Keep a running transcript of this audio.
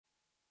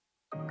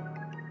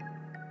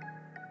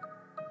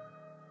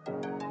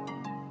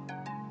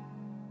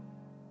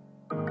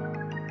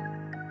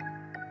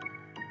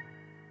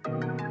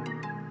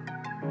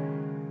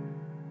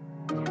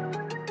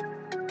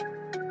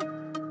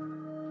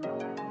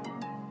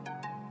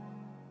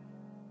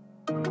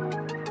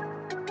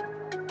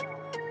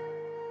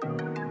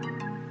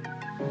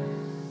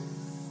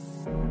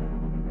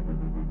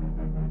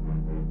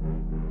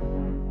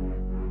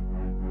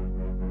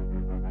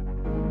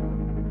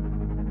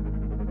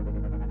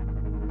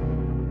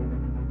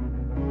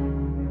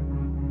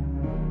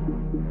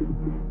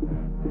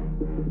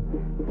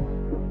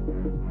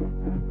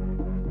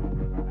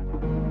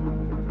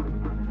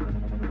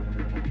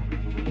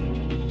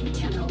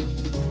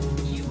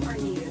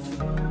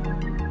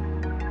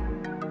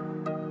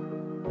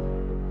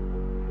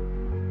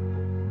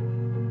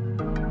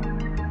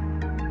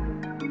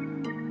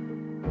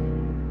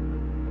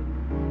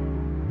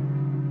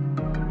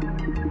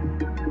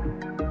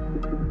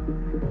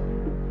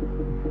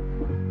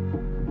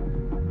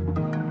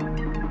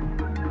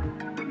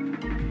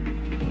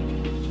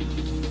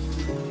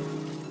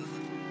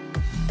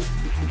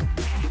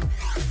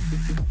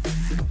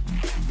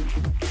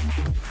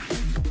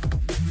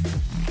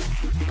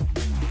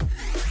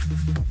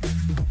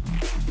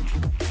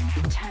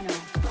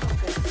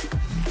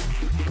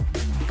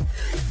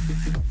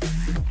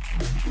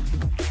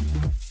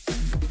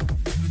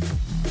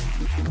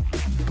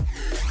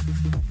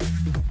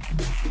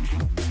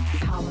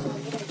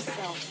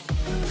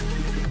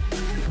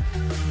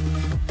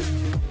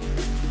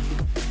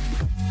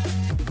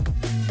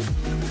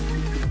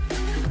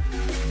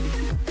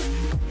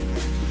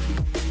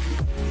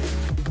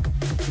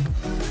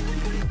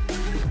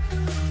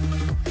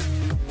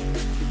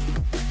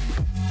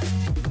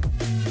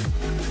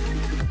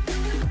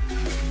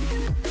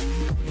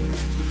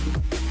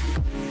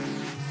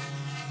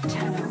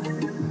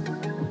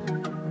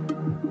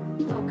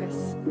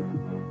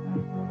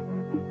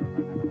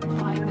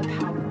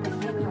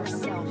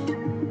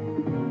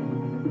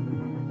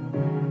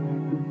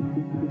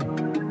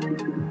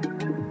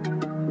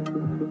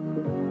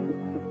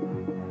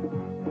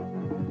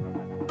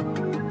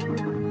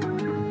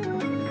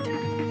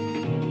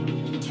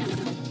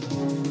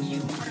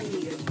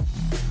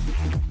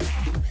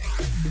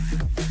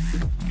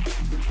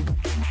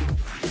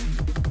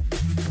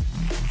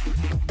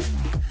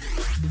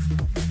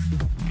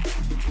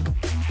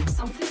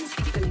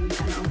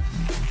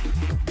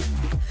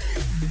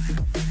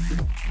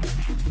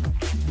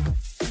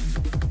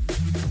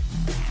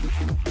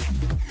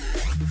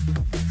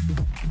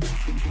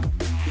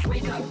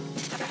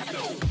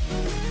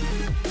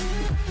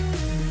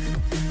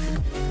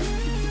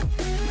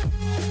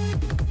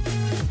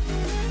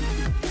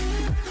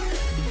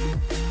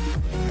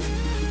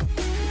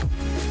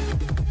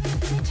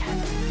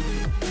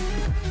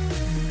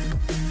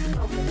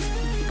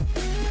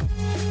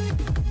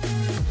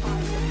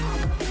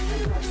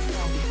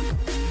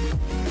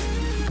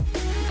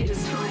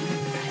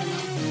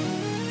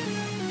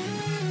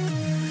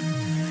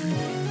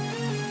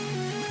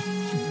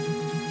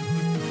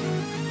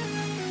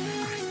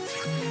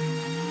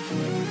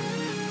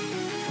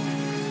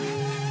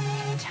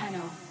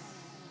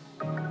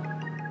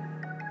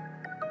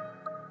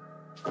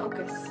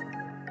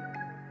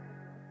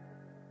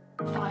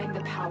Find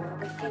the power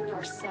within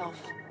yourself.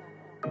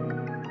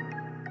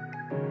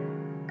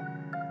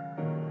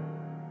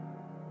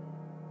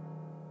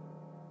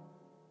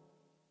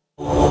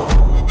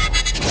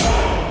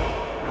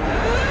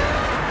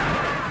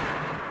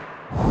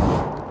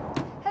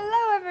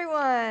 Hello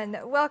everyone!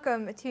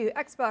 Welcome to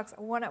Xbox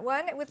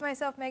One-at-One with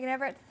myself, Megan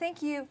Everett.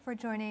 Thank you for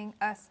joining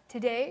us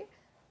today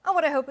on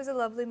what I hope is a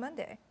lovely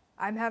Monday.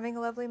 I'm having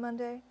a lovely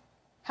Monday.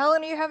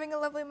 Helen, are you having a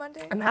lovely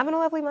Monday? I'm having a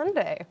lovely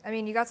Monday. I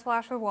mean, you got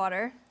splashed with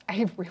water.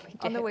 I really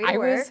did. On the way to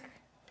work. I was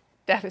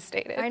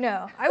devastated. I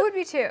know. I would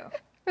be too. I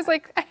was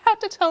like, I have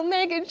to tell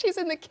Megan she's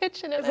in the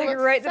kitchen. It's like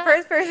right, the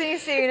first person you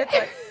see, and it's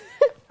like,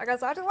 I got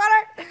splashed with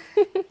water.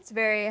 It's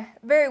very,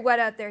 very wet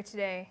out there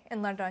today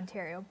in London,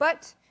 Ontario.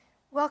 But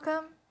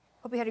welcome.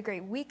 Hope you had a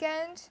great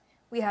weekend.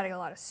 We had a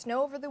lot of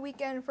snow over the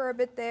weekend for a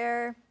bit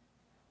there.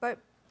 But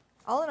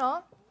all in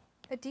all,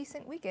 a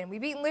decent weekend.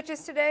 We've eaten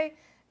liches today.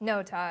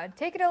 No, Todd.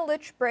 Taking a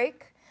lich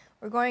break.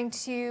 We're going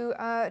to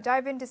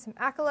dive into some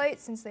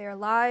acolytes since they are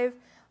live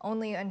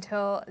only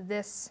until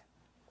this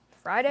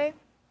Friday,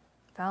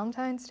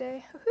 Valentine's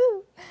Day.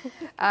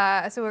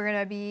 So we're going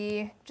to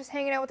be just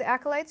hanging out with the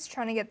acolytes,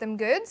 trying to get them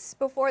goods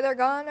before they're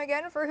gone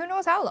again for who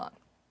knows how long.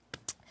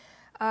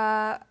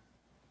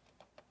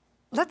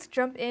 Let's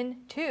jump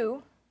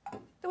into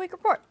the week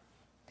report.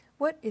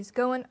 What is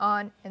going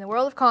on in the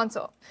world of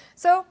console?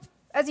 So,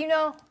 as you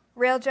know,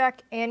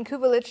 Railjack and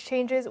Kuva Lich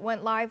changes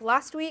went live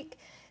last week.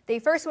 They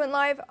first went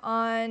live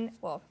on,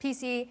 well,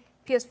 PC,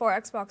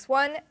 PS4, Xbox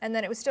One, and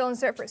then it was still in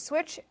separate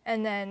Switch,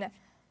 and then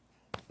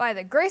by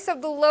the grace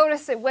of the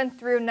Lotus, it went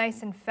through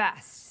nice and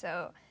fast.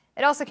 So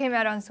it also came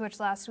out on Switch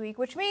last week,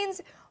 which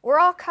means we're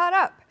all caught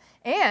up,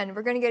 and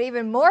we're going to get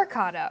even more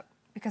caught up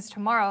because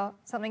tomorrow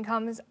something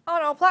comes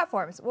on all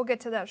platforms. We'll get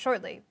to that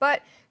shortly.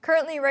 But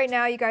currently, right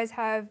now, you guys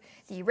have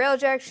the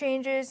Railjack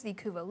changes, the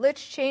Kuva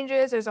Lich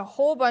changes. There's a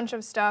whole bunch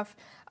of stuff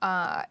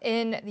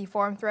in the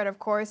forum thread, of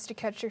course, to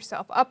catch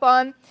yourself up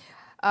on.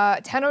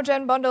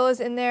 Tenno-Gen bundle is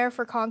in there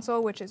for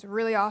console, which is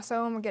really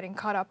awesome. We're getting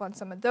caught up on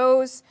some of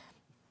those.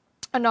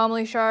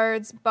 Anomaly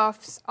shards,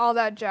 buffs, all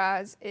that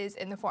jazz is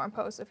in the forum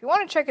post. So if you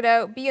want to check it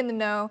out, be in the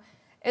know.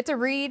 It's a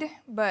read,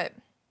 but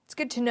it's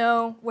good to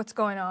know what's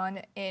going on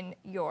in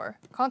your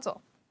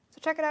console. So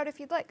check it out if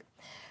you'd like.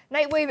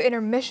 Nightwave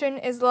Intermission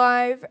is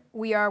live.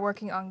 We are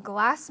working on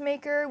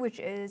Glassmaker, which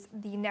is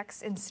the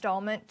next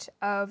installment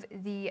of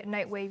the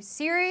Nightwave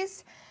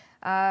series.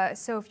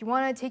 So if you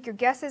want to take your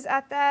guesses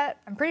at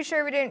that, I'm pretty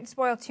sure we didn't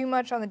spoil too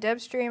much on the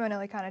dev stream. I know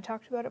they kind of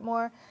talked about it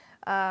more,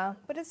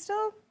 but it's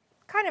still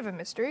kind of a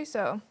mystery.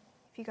 So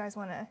if you guys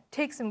want to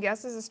take some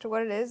guesses as to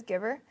what it is,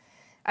 give her.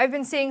 I've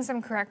been seeing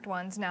some correct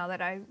ones now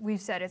that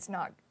we've said it's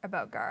not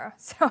about Gara.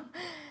 So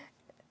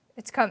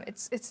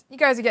it's you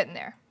guys are getting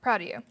there.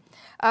 Proud of you.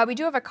 We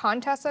do have a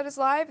contest that is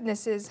live, and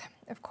this is,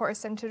 of course,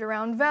 centered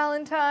around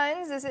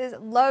Valentine's. This is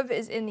Love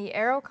is in the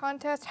Arrow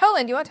contest.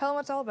 Helen, do you want to tell them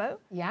what it's all about?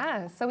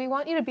 Yeah, so we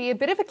want you to be a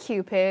bit of a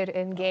Cupid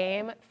in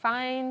game.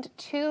 Find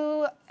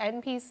 2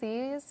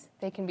 NPCs.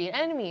 They can be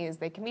enemies,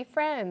 they can be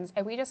friends,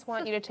 and we just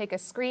want you to take a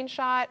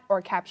screenshot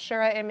or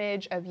capture an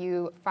image of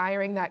you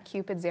firing that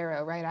Cupid's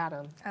arrow right at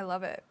them. I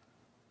love it.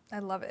 I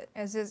love it.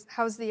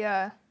 How's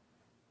the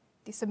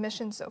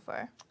submission so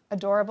far?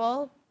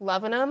 Adorable,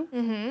 loving them.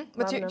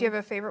 Mm-hmm. Do you have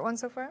a favorite one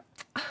so far?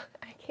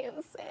 I can't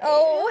say.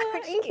 Oh, I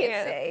can't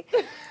say.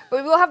 But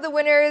we will have the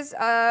winners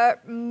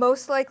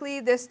most likely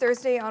this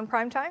Thursday on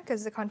primetime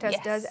because the contest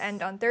does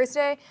end on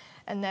Thursday.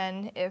 And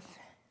then if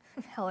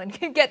Helen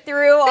can get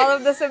through all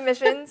of the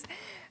submissions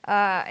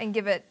and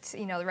give it,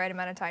 the right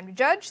amount of time to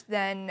judge,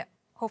 then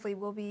hopefully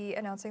we'll be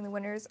announcing the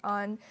winners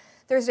on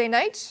Thursday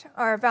night,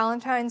 our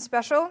Valentine's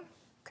special,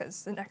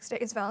 because the next day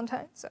is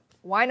Valentine's. So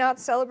why not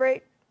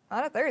celebrate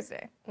on a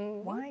Thursday?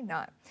 Why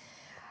not?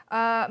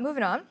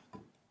 Moving on.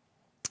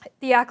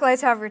 The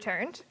Acolytes have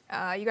returned.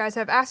 You guys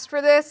have asked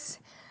for this.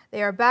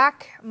 They are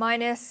back,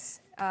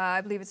 minus, I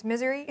believe it's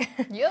Misery.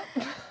 Yep.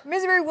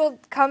 Misery will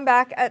come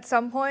back at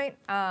some point.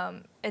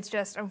 It's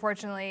just,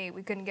 unfortunately,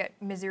 we couldn't get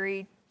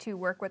Misery to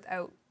work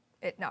without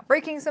it not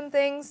breaking some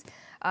things.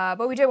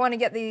 But we did want to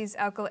get these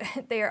Acolytes.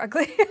 They are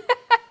ugly.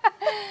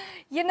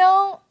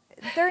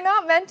 They're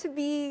not meant to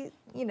be,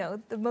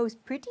 the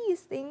most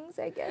prettiest things,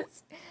 I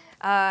guess.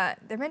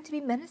 They're meant to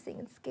be menacing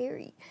and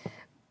scary.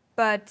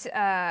 But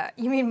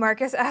you mean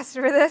Marcus asked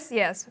for this?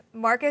 Yes,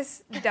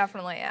 Marcus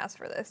definitely asked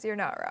for this. You're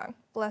not wrong.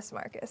 Bless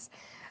Marcus.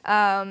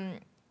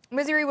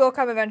 Misery will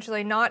come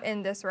eventually, not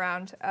in this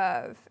round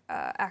of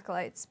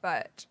Acolytes,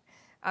 but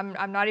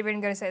I'm not even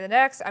going to say the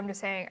next. I'm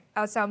just saying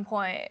at some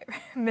point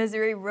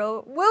Misery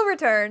will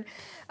return.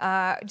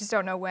 Just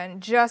don't know when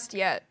just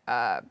yet,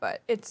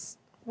 but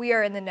we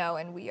are in the know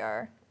and we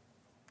are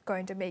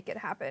going to make it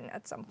happen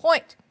at some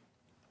point.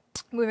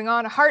 Moving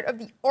on, Heart of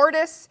the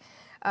Ortis.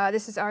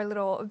 This is our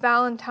little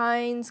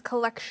Valentine's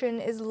collection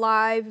is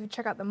live. If you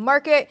check out the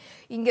market,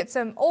 you can get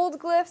some old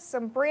glyphs,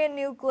 some brand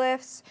new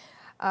glyphs,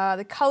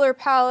 the color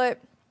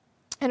palette,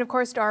 and of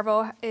course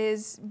Darvo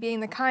is being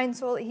the kind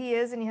soul that he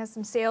is, and he has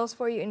some sales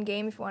for you in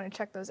game if you want to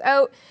check those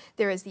out.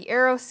 There is the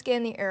arrow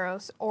skin, the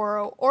arrow's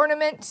oro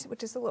ornament,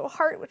 which is a little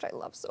heart, which I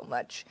love so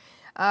much.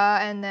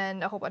 And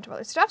then a whole bunch of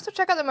other stuff. So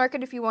check out the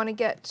market if you want to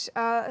get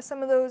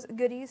some of those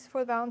goodies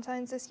for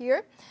Valentine's this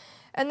year.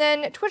 And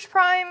then Twitch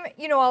Prime,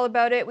 you know all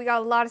about it. We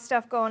got a lot of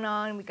stuff going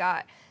on. We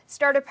got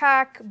Starter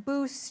Pack,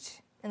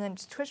 Boost, and then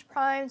Twitch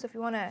Prime. So if you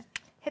want to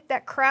hit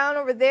that crown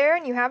over there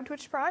and you have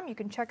Twitch Prime, you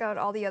can check out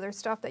all the other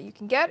stuff that you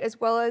can get, as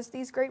well as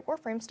these great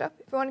Warframe stuff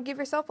if you want to give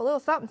yourself a little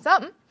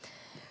something.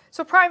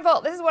 So Prime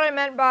Vault, this is what I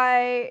meant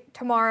by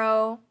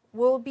tomorrow.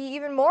 We'll be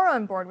even more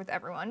on board with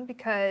everyone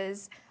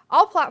because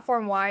all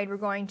platform-wide, we're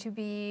going to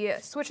be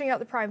switching out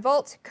the Prime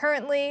Vault.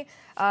 Currently,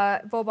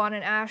 Vauban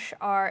and Ash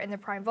are in the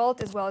Prime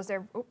Vault, as well as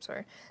their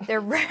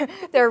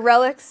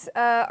relics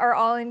are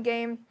all in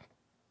game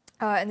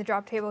in the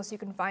drop table, so you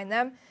can find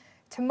them.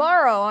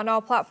 Tomorrow, on all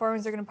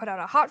platforms, they're going to put out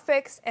a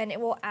hotfix, and it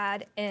will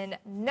add in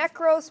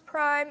Necros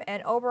Prime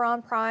and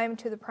Oberon Prime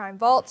to the Prime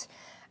Vault,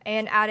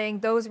 and adding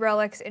those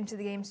relics into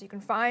the game so you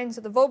can find. So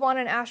the Vauban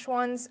and Ash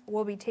ones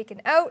will be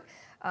taken out,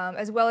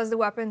 as well as the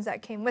weapons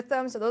that came with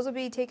them. So those will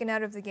be taken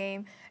out of the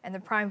game, and the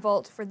Prime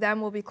Vault for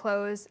them will be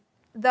closed,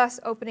 thus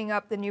opening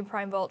up the new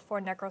Prime Vault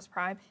for Necros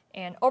Prime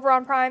and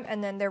Oberon Prime,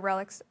 and then their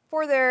relics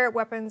for their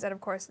weapons, and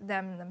of course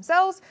them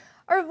themselves,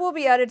 will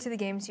be added to the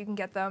game so you can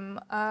get them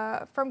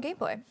from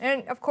gameplay.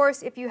 And of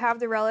course, if you have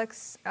the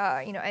relics,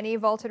 any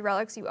vaulted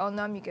relics, you own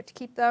them, you get to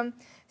keep them.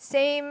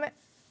 Same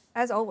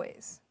as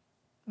always.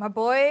 My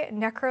boy,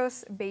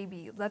 Necros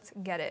baby, let's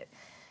get it.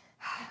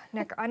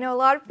 I know a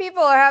lot of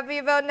people are happy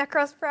about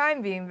Necros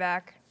Prime being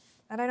back,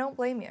 and I don't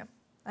blame you.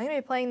 I'm going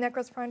to be playing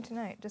Necros Prime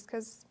tonight just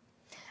because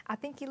I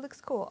think he looks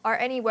cool. Are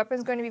any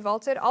weapons going to be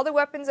vaulted? All the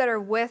weapons that are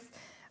with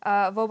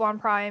Vauban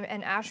Prime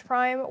and Ash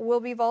Prime will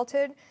be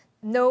vaulted.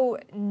 No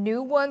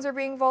new ones are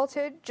being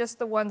vaulted, just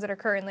the ones that are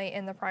currently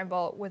in the Prime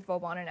Vault with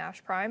Vauban and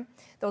Ash Prime.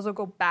 Those will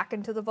go back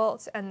into the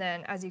vaults, and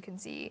then, as you can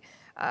see,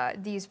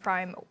 these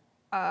Prime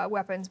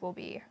weapons will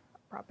be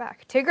brought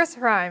back. Tigris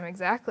Prime,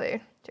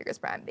 exactly. Tigris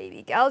Prime,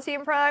 baby.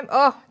 Galatine Prime.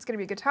 Oh, it's going to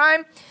be a good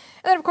time. And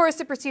then, of course,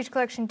 the Prestige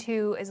Collection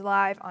 2 is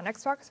live on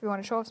Xbox. If you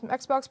want to show off some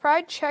Xbox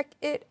pride, check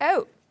it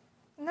out.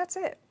 And that's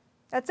it.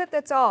 That's it.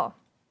 That's all.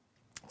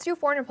 Let's do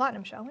 400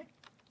 Platinum, shall we?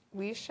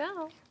 We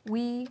shall.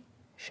 We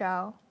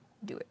shall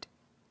do it.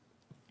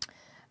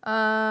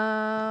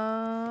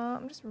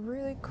 Just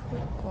really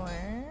quickly.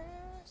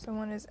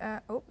 Someone is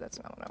at. Oh,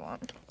 that's not what I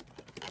want.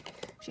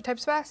 She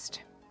types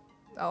fast.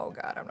 Oh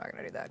God, I'm not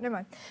gonna do that. Never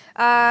mind.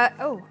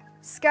 Oh,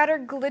 Scatter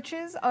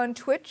Glitches on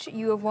Twitch.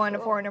 You have won a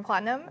 400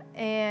 platinum,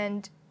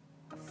 and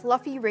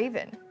Fluffy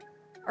Raven.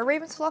 Are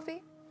ravens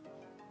fluffy?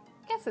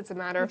 Guess it's a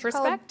matter of Would you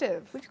call a-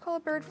 perspective. Would you call a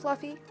bird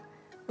fluffy?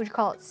 Would you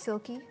call it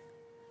silky?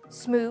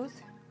 Smooth?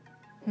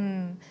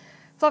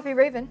 Fluffy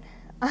Raven.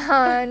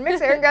 On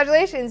Mixer,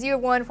 congratulations, you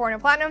have won 400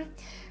 platinum.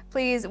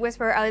 Please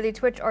whisper either the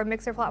Twitch or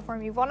Mixer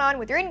platform you've won on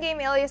with your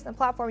in-game alias and the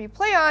platform you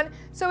play on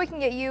so we can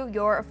get you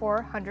your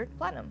 400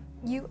 platinum.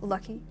 You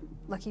lucky,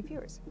 lucky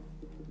viewers.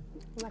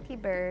 Lucky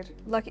bird.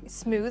 Lucky,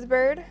 smooth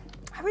bird.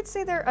 I would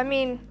say they're, I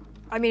mean,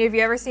 have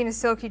you ever seen a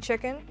silky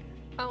chicken?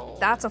 Oh.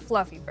 That's a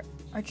fluffy bird.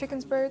 Are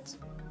chickens birds?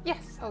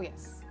 Yes. Oh,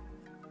 yes.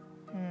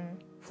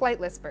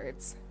 Flightless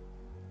birds.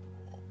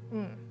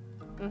 Most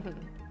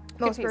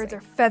birds Confusing.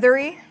 are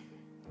feathery.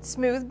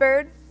 Smooth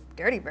bird,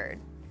 dirty bird.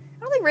 I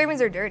don't think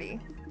ravens are dirty.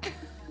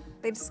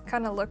 They just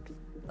kind of look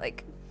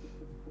like,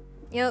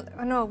 oh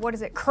no, what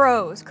is it?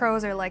 Crows.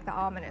 Crows are like the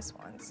ominous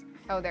ones.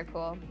 Oh, they're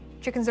cool.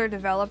 Chickens are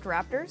developed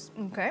raptors.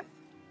 Okay.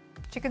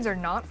 Chickens are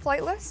not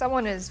flightless.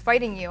 Someone is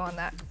fighting you on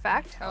that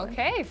fact. Helen.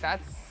 Okay,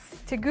 that's.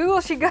 To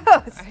Google she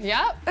goes.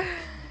 Yep.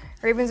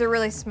 Ravens are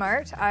really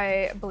smart.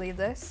 I believe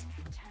this.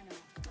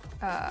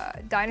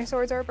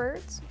 Dinosaurs are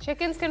birds.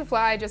 Chickens can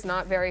fly, just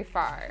not very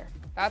far.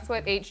 That's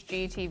what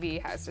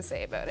HGTV has to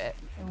say about it.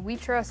 And we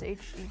trust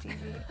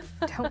HGTV,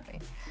 don't we?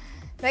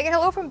 Megan,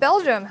 hello from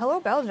Belgium. Hello,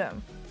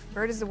 Belgium.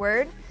 Bird is the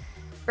word.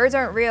 Birds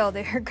aren't real.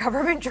 They are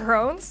government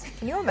drones.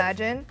 Can you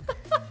imagine?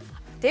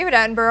 David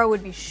Attenborough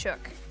would be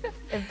shook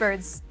if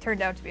birds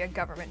turned out to be a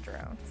government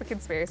drone. It's a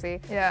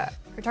conspiracy. Yeah.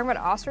 We're talking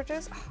about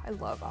ostriches. Oh, I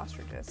love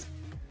ostriches.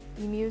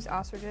 Emus,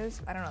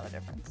 ostriches. I don't know the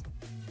difference.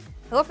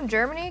 Hello from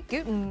Germany.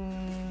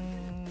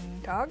 Guten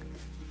Tag.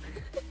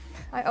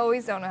 I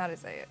always don't know how to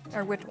say it,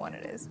 or which one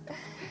it is.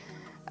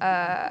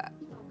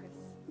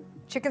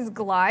 Chickens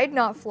glide,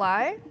 not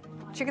fly.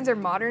 Chickens are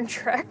modern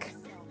Trek.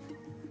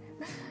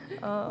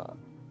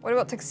 What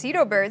about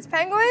tuxedo birds?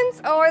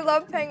 Penguins? Oh, I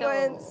love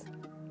penguins.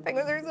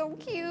 Penguins are so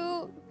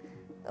cute.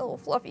 Little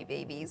fluffy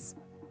babies.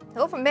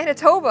 Hello from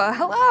Manitoba.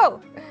 Hello.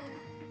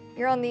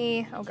 You're on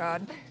the, oh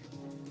God,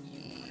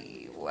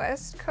 the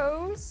West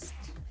Coast?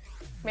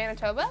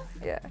 Manitoba?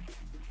 Yeah.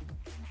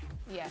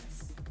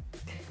 Yes.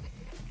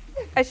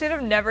 I should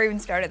have never even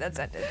started that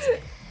sentence.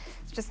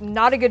 It's just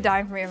not a good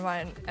time for me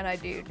and I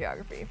do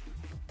geography.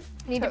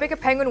 Need to pick a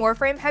penguin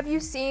Warframe. Have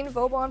you seen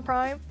Vobon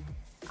Prime?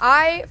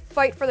 I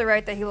fight for the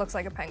right that he looks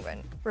like a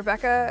penguin.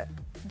 Rebecca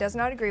does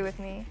not agree with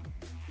me.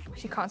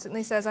 She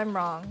constantly says I'm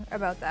wrong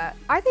about that.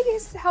 I think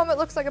his helmet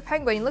looks like a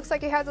penguin. He looks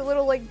like he has a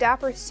little like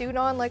dapper suit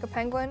on like a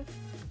penguin.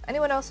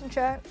 Anyone else in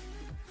chat?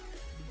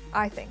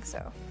 I think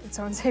so. Did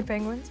someone say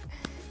penguins?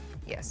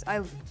 Yes,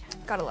 I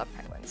gotta love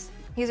penguins.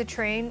 He's a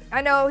train.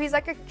 I know, he's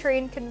like a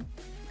train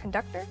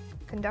conductor?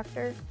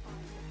 Conductor?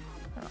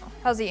 Oh.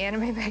 How's the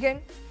anime,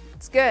 Megan?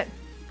 It's good.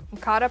 I'm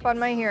caught up on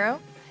My Hero.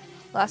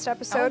 Last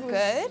episode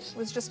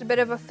was just a bit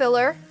of a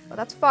filler, but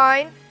that's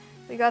fine.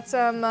 We got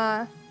some,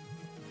 I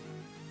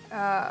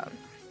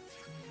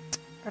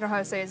don't know how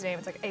to say his name.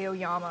 It's like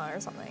Aoyama or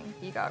something.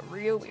 He got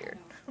real weird.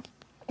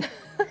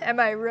 Am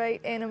I right,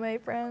 anime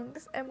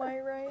friends? Am I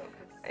right?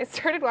 I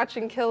started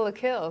watching Kill la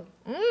Kill.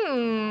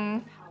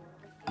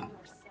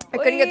 I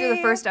couldn't get through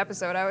the first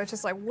episode. I was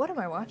just like, what am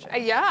I watching?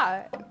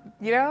 Yeah,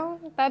 you know,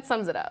 that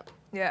sums it up.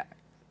 Yeah.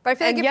 But I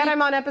feel like And yet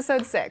I'm on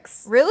episode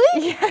 6.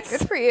 Really? Yes.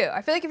 Good for you.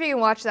 I feel like if you can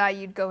watch that,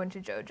 you'd go into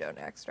JoJo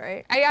next,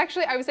 right? I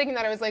was thinking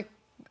that. I was like,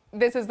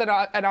 this is an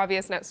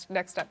obvious next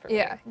step for me.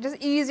 Yeah. Just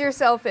ease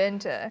yourself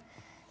into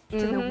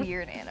the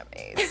weird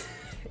animes.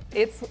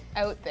 It's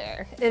out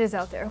there. It is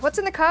out there. What's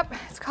in the cup?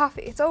 It's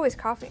coffee. It's always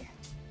coffee.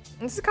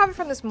 And this is coffee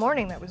from this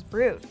morning that was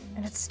brewed,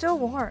 and it's still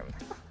warm.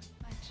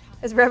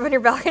 Is Rev on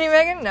your balcony,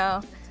 Megan?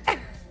 No. I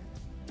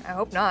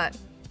hope not.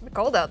 It's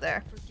cold out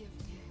there.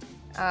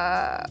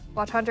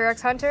 Watch Hunter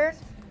x Hunter.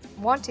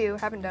 Want to,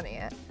 haven't done it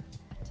yet.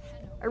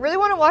 I really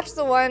want to watch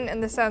the one,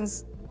 and this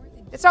sounds,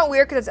 it's not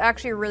weird because it's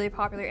actually a really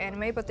popular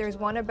anime, but there's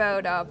one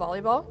about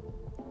volleyball.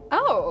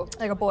 Oh.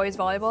 Like a boys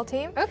volleyball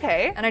team.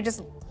 Okay. And I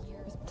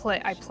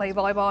play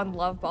volleyball and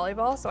love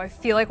volleyball, so I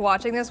feel like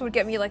watching this would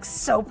get me like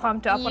so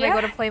pumped up when I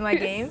go to play my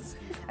games.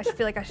 I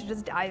feel like I should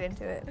just dive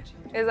into it.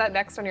 Is that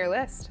next on your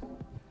list?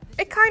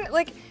 It kind of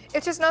like,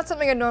 it's just not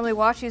something I normally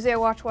watch. Usually I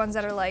watch ones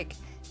that are like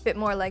a bit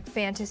more like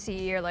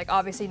fantasy or like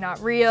obviously not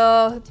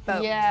real. It's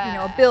about, you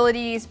know,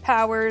 abilities,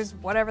 powers,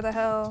 whatever the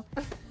hell.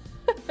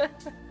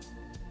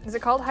 Is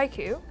it called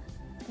haiku?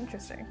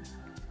 Interesting.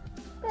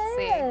 Let's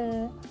see.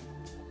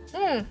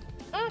 Haiku.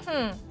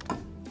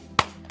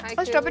 Haiku.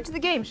 Let's jump into the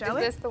game, shall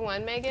we? Is this the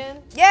one,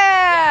 Megan?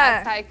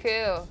 Yeah! That's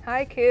haiku.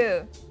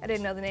 Haiku. I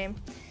didn't know the name.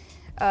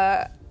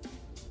 Where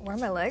are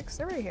my legs?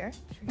 They're right here.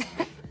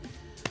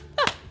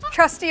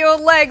 Trusty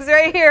old legs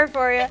right here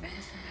for you.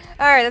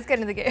 All right, let's get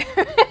into the game.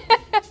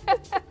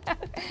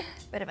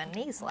 Bit of a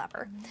knee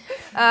slapper.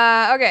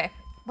 Okay,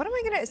 What am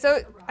I gonna?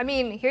 So I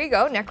mean, here you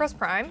go. Necros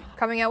Prime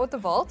coming out with the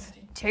Vault.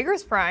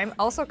 Tigris Prime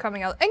also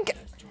coming out. And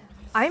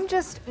I'm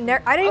just.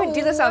 I didn't even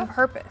do this on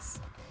purpose.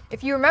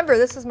 If you remember,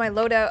 this was my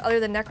loadout other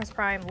than Necros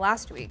Prime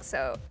last week,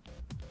 so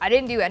I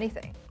didn't do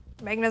anything.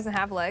 Megan doesn't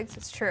have legs.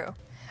 It's true.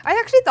 I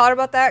actually thought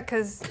about that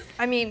because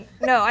I mean,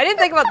 no, I didn't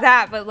think about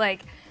that, but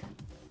like.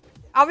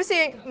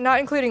 Obviously, not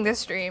including this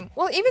stream.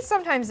 Well, even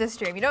sometimes this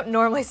stream, you don't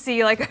normally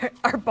see like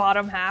our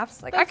bottom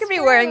halves. Like I could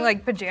be wearing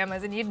like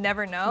pajamas and you'd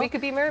never know. We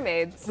could be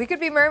mermaids. We could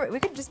be mermaids. We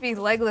could just be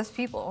legless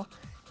people.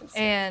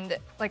 And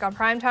like on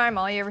prime time,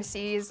 all you ever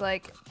see is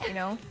like, you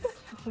know,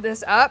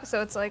 this up.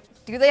 So it's like,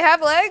 do they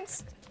have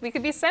legs? We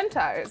could be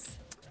centaurs.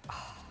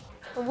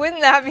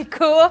 Wouldn't that be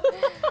cool?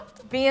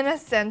 Being a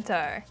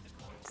centaur.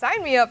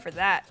 Sign me up for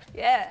that.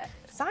 Yeah.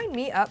 Sign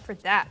me up for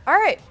that. All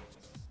right.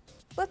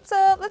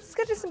 Let's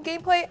get to some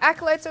gameplay.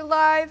 Acolytes are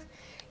live.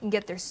 You can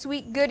get their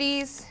sweet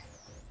goodies.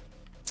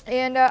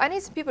 And I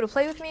need some people to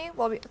play with me.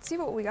 Well, let's see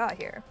what we got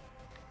here.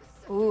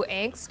 Ooh,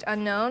 angst,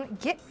 unknown.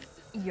 Get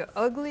your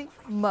ugly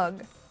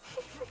mug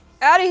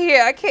out of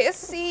here. I can't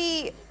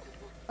see.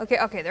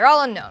 Okay, they're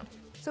all unknown.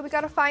 So we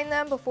gotta find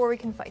them before we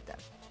can fight them.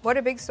 What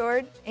a big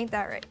sword, ain't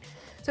that right?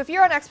 So if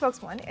you're on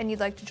Xbox One and you'd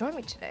like to join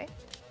me today,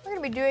 we're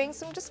gonna be doing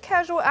some just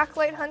casual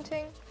acolyte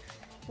hunting.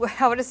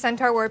 How would a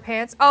centaur wear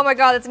pants? Oh my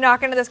god, let's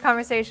knock into this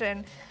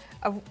conversation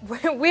of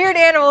weird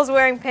animals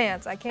wearing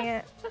pants. I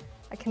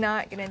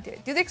cannot get into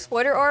it. Do the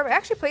Exploiter Orb. I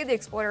actually played the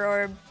Exploiter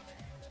Orb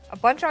a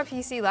bunch on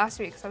PC last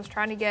week, so I was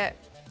trying to get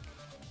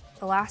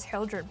the last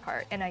Hildred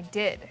part, and I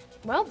did.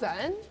 Well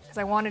done. Because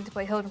I wanted to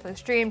play Hildred for the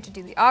stream to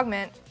do the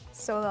augment,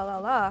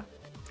 so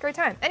Great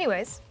time.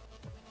 Anyways,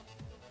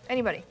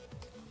 anybody?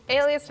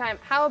 Alias time.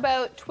 How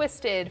about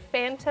Twisted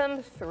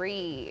Phantom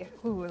 3?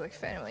 Ooh, like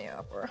Phantom of the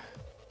Opera.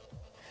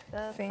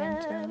 The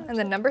Phantom. And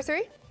then number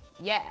 3?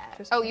 Yeah.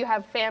 Oh, you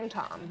have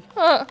Phantom.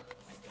 Huh.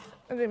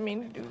 I didn't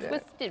mean to do that.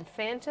 Twisted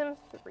Phantom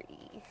 3.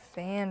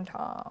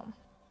 Phantom.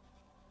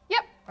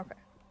 Yep. Okay.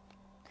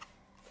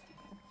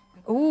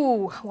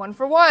 Ooh, 1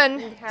 for 1.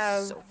 We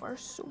have so far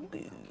so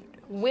good.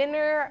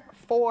 Winner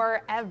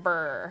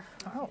Forever.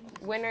 Oh.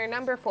 Winner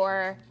number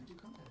 4,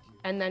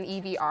 and then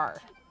EVR.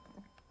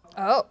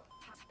 Oh.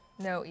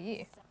 No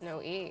E.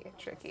 No E.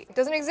 Tricky. It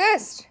doesn't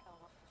exist.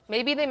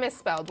 Maybe they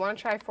misspelled. Want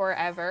to try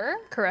Forever?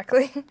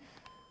 Correctly.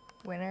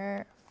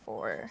 Winner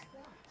Forever.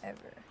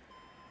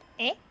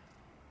 Eh?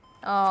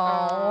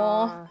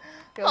 Oh.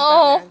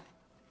 Oh.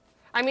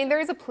 I mean, there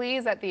is a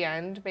please at the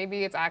end.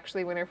 Maybe it's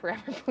actually Winner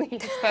Forever,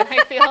 please. But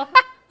I feel.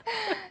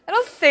 I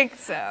don't think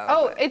so.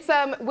 Oh, it's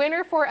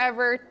Winner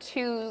Forever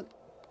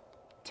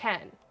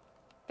 210.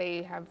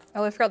 They have.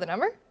 Oh, I forgot the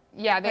number?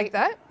 Yeah, they, like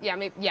that? Yeah,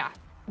 maybe. Yeah.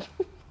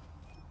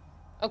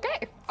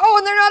 Okay. Oh,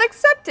 and they're not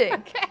accepting.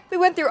 Okay. We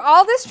went through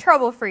all this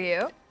trouble for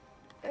you.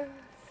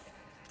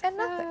 And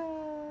nothing.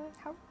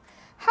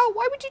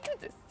 Why would you do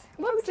this?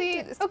 Why would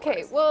you do this to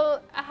Okay, us?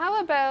 well, how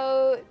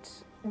about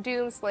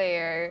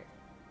Doomslayer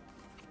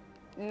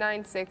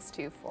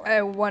 9624?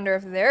 I wonder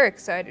if they're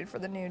excited for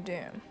the new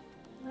Doom.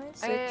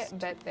 I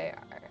bet they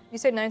are. You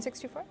said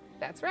 9624?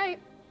 That's right.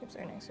 Oops,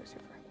 sorry,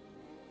 9624.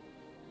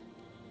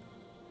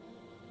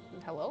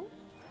 Hello?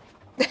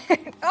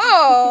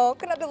 Oh,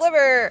 cannot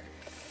deliver.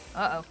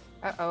 Uh-oh.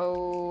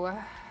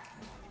 Uh-oh.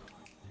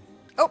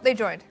 Oh, they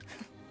joined.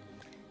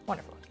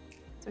 Wonderful.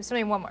 So we still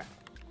need one more.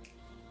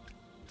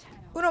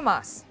 Uno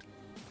más.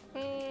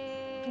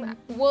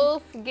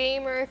 Wolf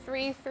Gamer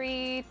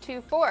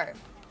 3324.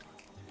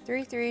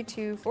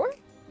 3324?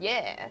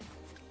 Yeah.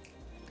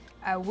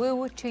 A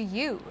woo to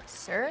you,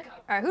 sir.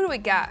 All right, who do we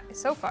got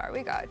so far?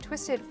 We got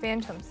Twisted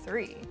Phantom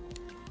 3.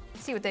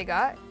 Let's see what they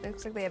got.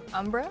 Looks like they have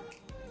Umbra.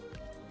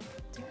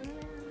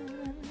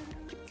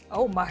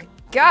 Oh my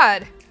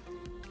god.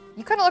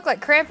 You kind of look like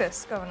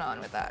Krampus going on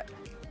with that.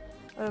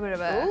 A little bit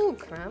of a, Ooh,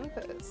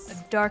 Krampus.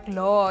 a Dark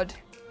Lord.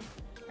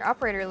 Your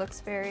operator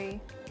looks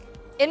very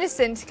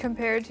innocent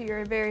compared to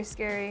your very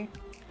scary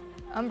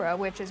Umbra,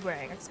 which is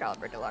wearing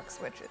Excalibur Deluxe,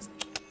 which is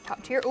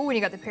top tier. Ooh, and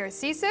you got the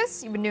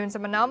Paracesis. You've been doing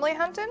some anomaly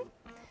hunting.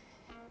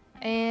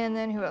 And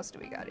then who else do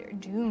we got here?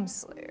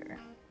 Doomslayer.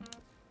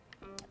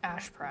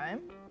 Ash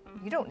Prime.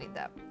 You don't need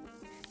that.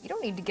 You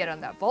don't need to get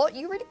on that vault.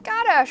 You already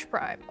got Ash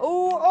Prime.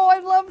 Oh, I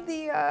love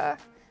the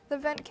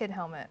Vent Kid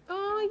helmet.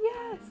 Oh,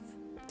 yes.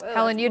 Well,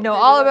 Helen, you know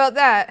all about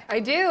that. I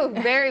do,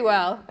 very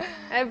well.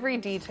 Every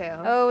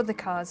detail. Oh, the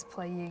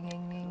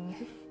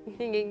cosplaying.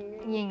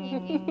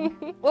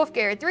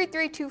 Wolfgar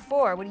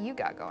 3324. What do you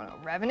got going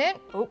on? Revenant.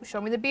 Oh, show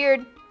me the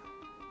beard.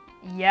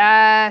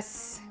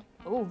 Yes.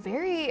 Oh,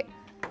 very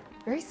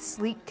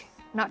sleek.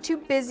 Not too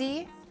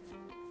busy.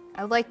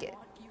 I like it.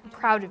 I'm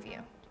proud of you.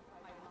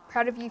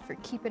 Proud of you for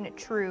keeping it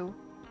true.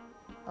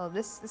 Oh,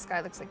 this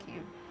guy looks like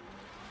you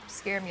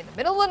scare me in the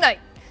middle of the night.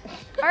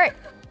 All right,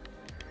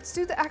 let's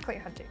do the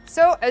acolyte hunting.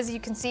 So as you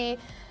can see,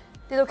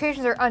 the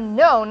locations are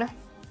unknown.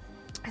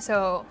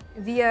 So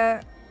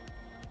via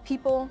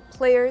people,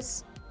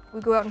 players, we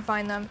go out and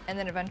find them, and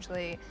then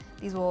eventually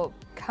these will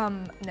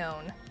come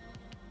known,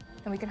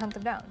 and we can hunt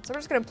them down. So we're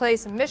just gonna play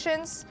some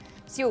missions,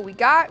 see what we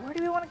got. Where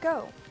do we want to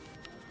go?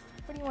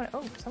 What do you want?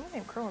 Oh, someone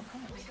named Crow or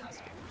Promise.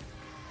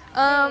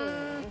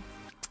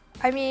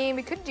 I mean,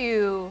 we could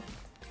do.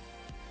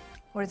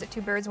 What is it?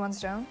 2 birds, 1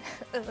 stone.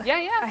 Yeah,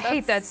 yeah. I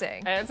hate that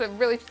saying. It's a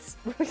really,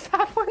 really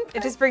sad one.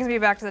 It just brings me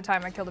back to the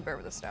time I killed a bird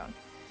with a stone.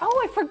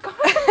 Oh, I forgot.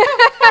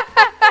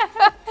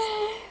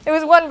 It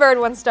was 1 bird,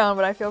 1 stone,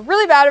 but I feel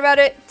really bad about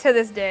it to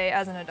this day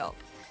as an adult.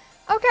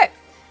 Okay.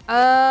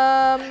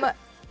 Well,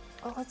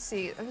 let's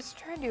see. I was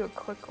trying to do a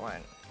quick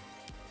one.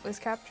 Let's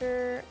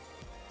capture.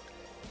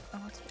 Oh,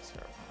 what's this?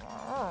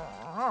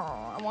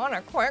 I want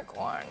a quick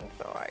one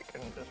so I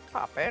can just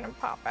pop in and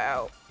pop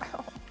out.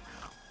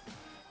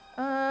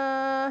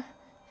 Oh,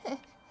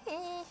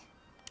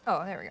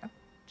 there we go.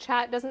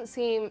 Chat doesn't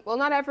seem, well,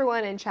 not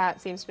everyone in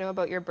chat seems to know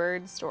about your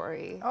bird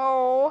story.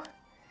 Oh,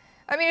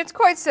 I mean, it's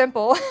quite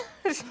simple.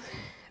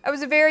 I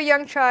was a very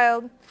young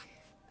child,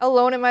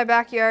 alone in my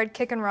backyard,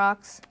 kicking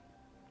rocks.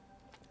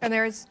 And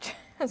there was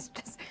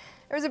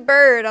a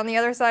bird on the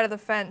other side of the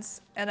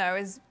fence, and I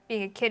was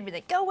being a kid, be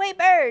like, "Go away,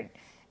 bird!"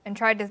 And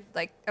tried to,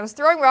 like, I was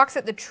throwing rocks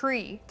at the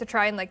tree to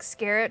try and, like,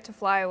 scare it to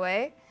fly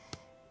away.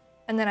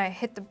 And then I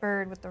hit the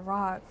bird with the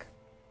rock,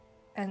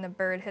 and the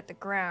bird hit the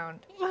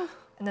ground.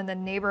 And then the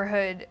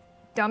neighborhood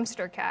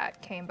dumpster cat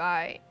came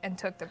by and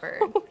took the bird.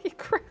 Holy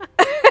crap.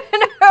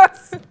 And I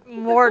was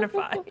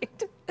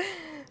mortified.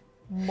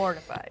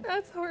 Mortified.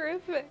 That's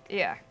horrific.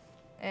 Yeah.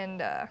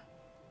 And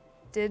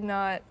did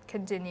not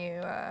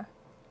continue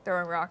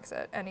throwing rocks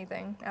at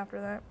anything after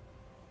that.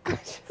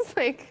 Just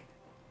like...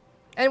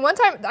 And one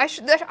time, I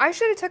should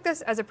have took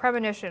this as a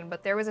premonition,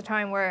 but there was a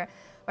time where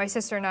my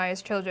sister and I,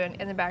 as children,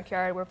 in the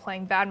backyard, were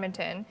playing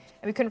badminton, and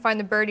we couldn't find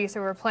the birdie, so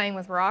we were playing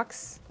with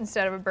rocks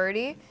instead of a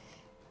birdie.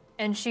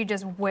 And she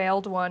just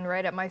wailed one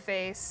right at my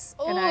face,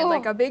 and I had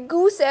like a big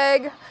goose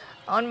egg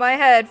on my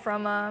head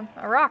from a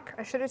rock.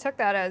 I should have took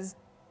that as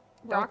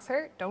Rocks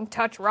hurt? Don't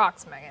touch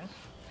rocks, Megan.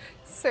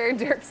 Sir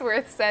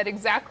Dirksworth said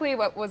exactly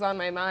what was on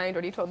my mind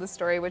when he told the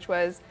story, which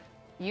was,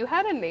 you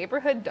had a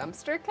neighborhood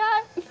dumpster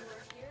cat?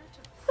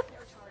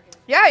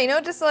 Yeah, you know,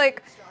 just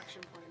like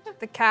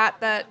the cat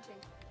that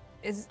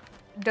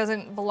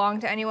doesn't belong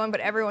to anyone,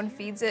 but everyone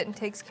feeds it and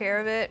takes care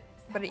of it,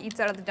 but it eats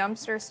out of the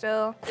dumpster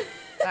still.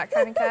 That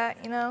kind of cat,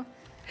 you know?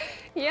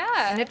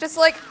 Yeah. And it just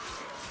like,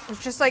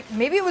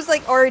 maybe it was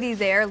like already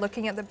there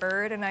looking at the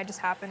bird, and I just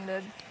happened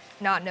to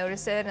not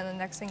notice it, and the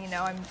next thing you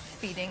know, I'm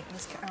feeding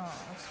this cat. Oh,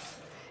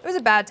 it was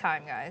a bad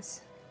time,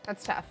 guys.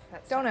 That's tough.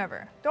 Don't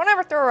ever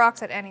throw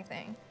rocks at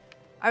anything.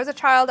 I was a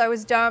child, I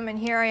was dumb, and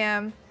here I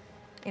am,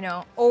 you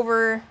know,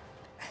 over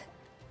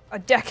a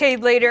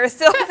decade later,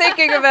 still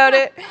thinking about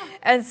it,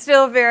 and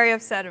still very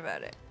upset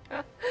about it.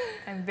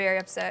 I'm very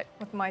upset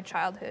with my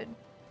childhood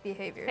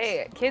behaviors.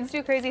 Hey, kids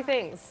do crazy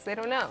things. They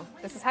don't know.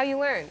 This is how you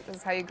learn. This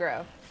is how you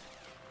grow.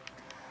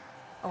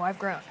 Oh, I've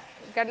grown.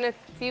 We've gotten a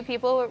few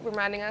people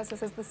reminding us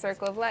this is the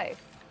circle of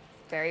life.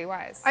 Very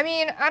wise. I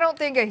mean, I don't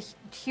think a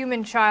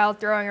human child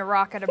throwing a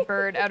rock at a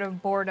bird out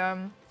of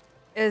boredom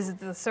is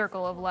the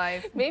circle of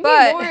life. Maybe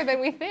but more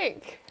than we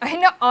think. I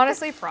know,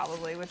 honestly,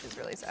 probably, which is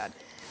really sad.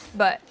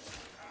 But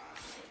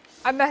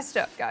I messed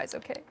up, guys,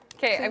 okay?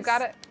 Okay, I've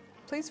got it.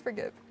 Please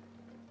forgive.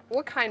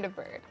 What kind of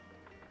bird?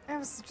 It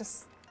was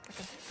just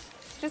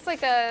Just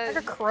like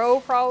a crow,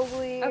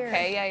 probably.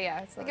 Okay,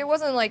 yeah. Like, it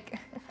wasn't like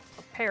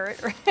a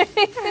parrot, right? I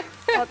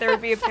thought there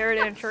would be a parrot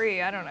in a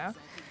tree. I don't know.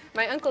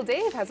 My Uncle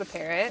Dave has a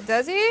parrot.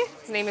 Does he?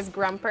 His name is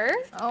Grumper.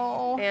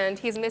 Oh. And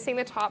he's missing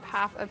the top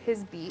half of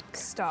his beak.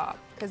 Stop.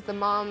 Because the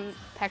mom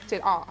pecked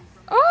it off.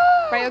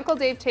 Oh! My Uncle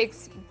Dave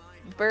takes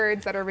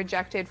birds that are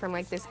rejected from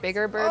like this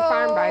bigger bird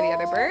farm by the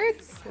other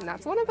birds, and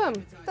that's one of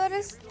them. That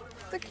is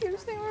the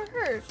cutest thing I've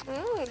ever heard.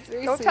 It's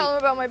very Don't sweet. tell him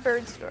about my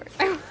bird story.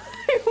 I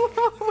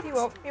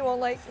won't. He won't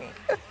like me.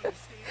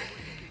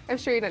 I'm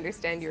sure you'd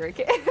understand you were a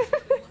kid.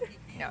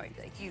 No, he'd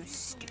be like, you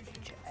stupid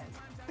child.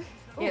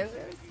 Yes.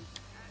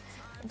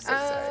 I'm so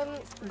sorry.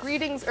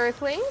 Greetings,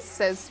 Earthlings,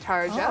 says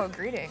Tarja. Oh,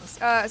 greetings.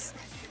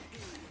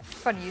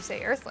 Funny you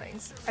say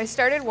Earthlings. I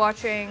started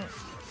watching,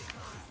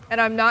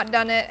 and I'm not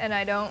done it, and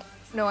I don't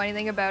know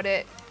anything about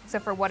it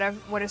except for what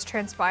has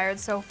transpired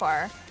so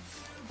far.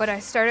 But I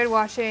started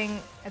watching.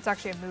 It's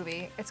actually a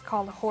movie. It's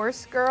called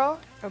Horse Girl.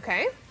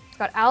 Okay. It's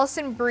got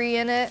Alison Brie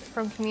in it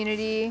from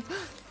Community.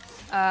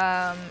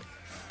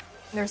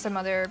 There's some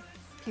other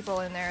people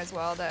in there as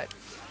well that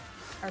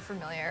are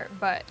familiar,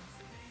 but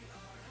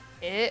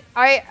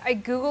I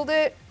Googled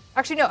it.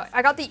 Actually, no,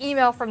 I got the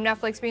email from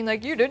Netflix being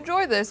like, you'd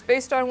enjoy this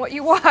based on what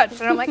you watched.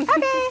 And I'm like,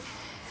 okay.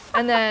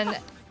 And then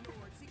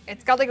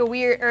it's got like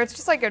it's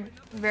just like a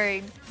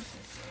very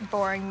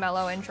boring,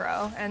 mellow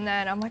intro. And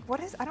then I'm like,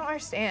 I don't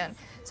understand.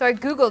 So I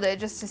Googled it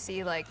just to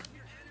see like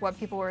what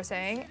people were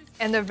saying.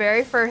 And the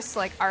very first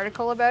like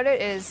article about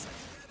it is,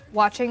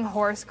 watching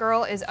Horse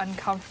Girl is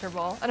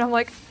uncomfortable. And I'm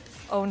like,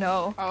 oh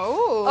no.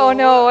 Oh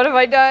no, what have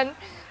I done?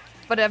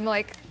 But I'm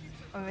like,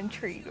 I'm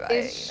intrigued by it,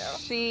 you know. Is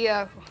she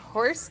a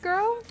horse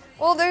girl?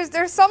 Well,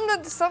 there's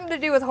something to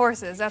do with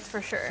horses, that's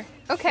for sure.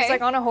 Okay. It's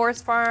like on a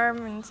horse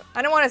farm, and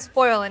I don't want to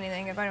spoil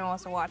anything if anyone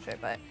wants to watch it,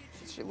 but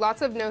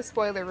Lots of no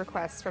spoiler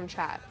requests from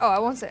chat. Oh, I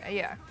won't say.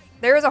 Yeah,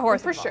 there is a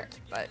horse For involved,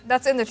 sure. but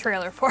that's in the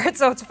trailer for it,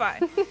 so it's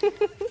fine.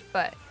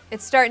 But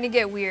it's starting to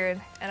get weird,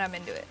 and I'm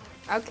into it.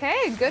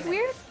 Okay, good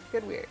weird?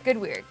 Good weird. Good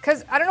weird,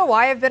 because I don't know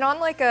why I've been on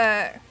like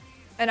a,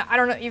 and I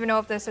don't even know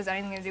if this has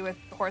anything to do with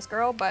Horse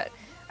Girl, but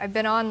I've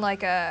been on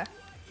like a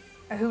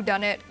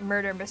whodunit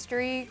murder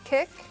mystery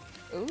kick.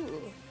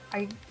 Ooh.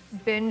 I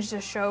binged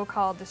a show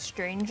called The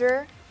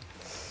Stranger.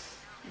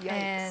 Yikes.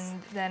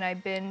 And then I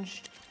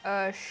binged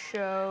a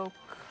show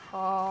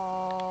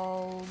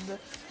called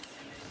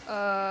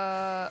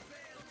The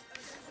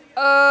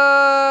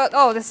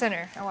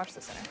Sinner. I watched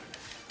The Sinner,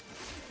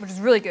 which is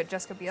really good.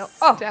 Jessica Biel.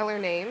 Oh, Stellar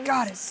names.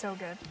 God, it's so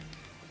good.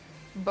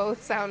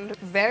 Both sound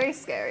very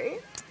scary.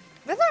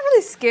 They're not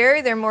really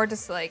scary. They're more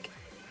just like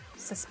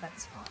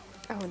suspenseful.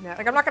 Oh no.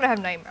 Like I'm not gonna have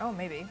nightmares. Oh,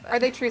 maybe. But. Are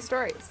they true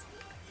stories?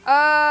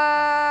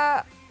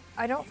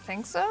 I don't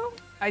think so.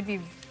 I'd be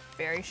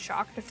very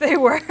shocked if they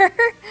were.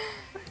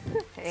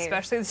 Hey.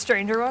 Especially the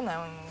stranger one. That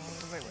one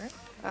was a bit weird.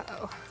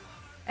 Uh-oh.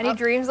 Any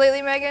dreams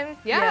lately, Megan?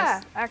 Yeah.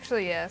 Yes.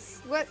 Actually,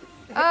 yes. What?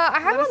 I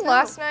had Let us one know.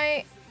 last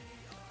night,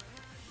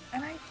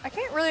 and I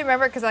can't really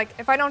remember because like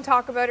if I don't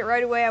talk about it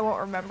right away, I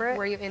won't remember it.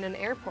 Were you in an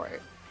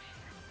airport?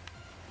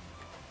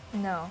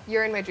 No. You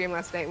were in my dream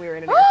last night. We were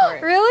in an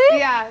airport. Really?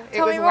 Yeah,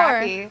 Tell it me was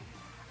more.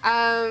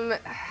 wacky.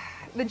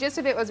 The gist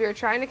of it was we were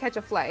trying to catch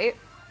a flight,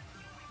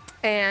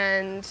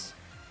 and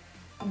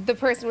the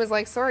person was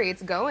like, sorry,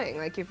 it's going,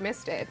 like you've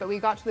missed it. But we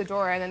got to the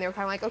door and then they were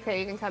kind of like, okay,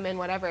 you can come in,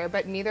 whatever.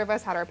 But neither of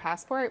us had our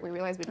passport. We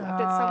realized we'd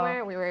left it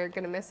somewhere. We were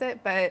gonna miss it,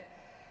 but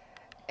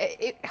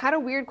it had a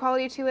weird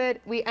quality to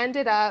it. We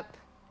ended up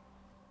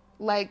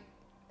like,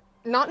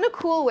 not in a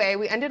cool way,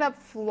 we ended up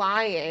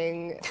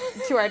flying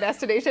to our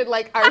destination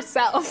like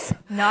ourselves.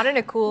 Not in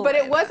a cool But way.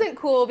 it wasn't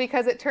cool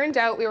because it turned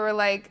out we were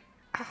like,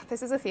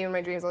 this is a theme in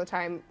my dreams all the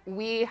time.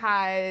 We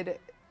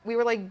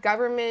were like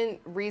government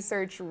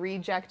research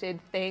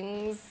rejected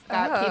things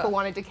that people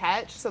wanted to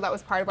catch. So that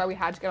was part of why we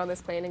had to get on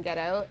this plane and get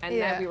out. And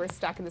Yeah. then we were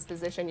stuck in this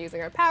position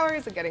using our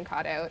powers and getting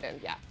caught out. And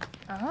yeah,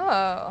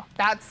 Oh,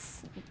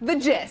 that's the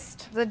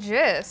gist. the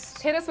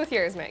gist. Hit us with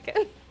yours,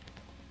 Megan.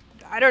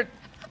 I don't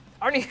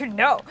even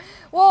know.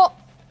 Well,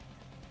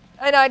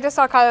 and I just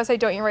saw Kylo say,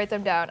 don't you write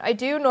them down. I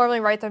do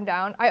normally write them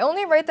down. I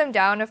only write them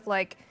down if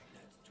like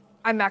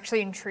I'm actually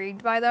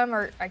intrigued by them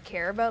or I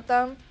care about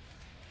them.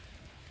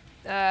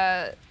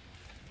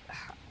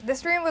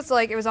 This dream was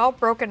like, it was all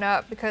broken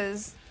up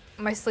because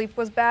my sleep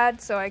was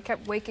bad, so I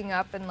kept waking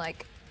up and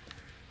like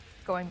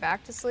going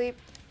back to sleep.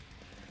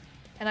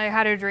 And I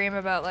had a dream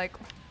about like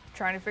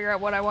trying to figure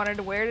out what I wanted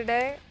to wear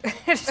today. So,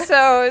 it's just,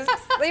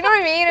 you know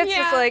what I mean? It's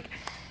just Yeah. like,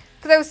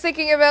 because I was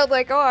thinking about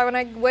like, oh, when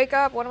I wake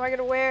up, what am I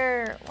gonna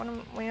wear?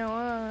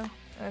 And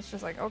it's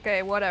just like,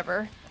 okay,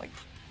 whatever. Like,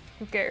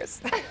 who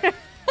cares?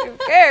 Who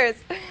cares?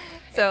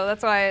 So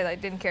that's why I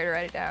didn't care to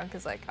write it down,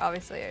 because like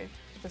obviously I was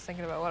just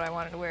thinking about what I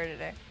wanted to wear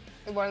today.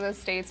 One of those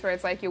states where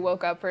it's like you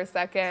woke up for a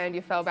second,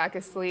 you fell back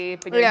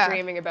asleep, and you're Yeah.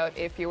 dreaming about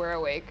if you were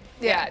awake.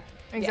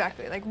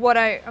 Exactly. Like what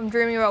I'm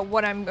dreaming about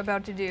what I'm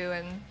about to do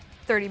in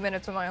 30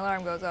 minutes when my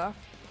alarm goes off.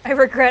 I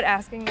regret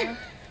asking you.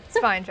 It's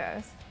fine,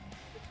 Travis.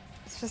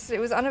 It's just, it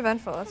was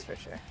uneventful, that's for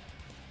sure.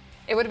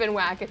 It would have been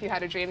whack if you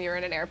had a dream you were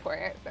in an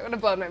airport. That would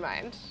have blown my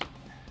mind.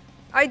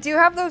 I do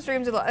have those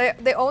dreams a lot.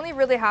 They only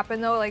really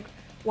happen though, like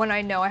when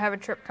I know I have a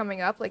trip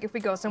coming up, like if we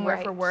go somewhere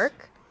for Right.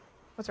 work.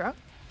 What's wrong?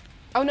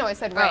 Oh no, I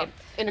said right.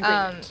 In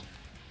agreement.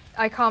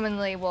 I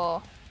commonly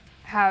will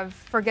have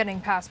forgetting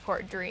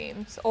passport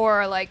dreams,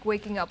 or like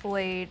waking up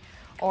late,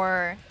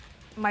 or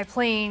my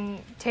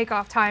plane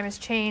takeoff time has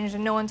changed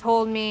and no one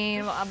told me,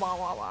 and blah, blah,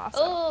 blah, blah.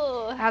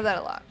 So I have that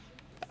a lot.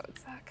 That would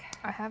suck.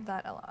 I have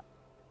that a lot.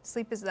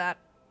 Sleep is that.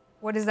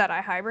 What is that? I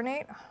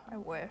hibernate? I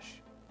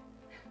wish.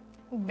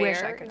 Wish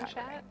I Bear could in hibernate.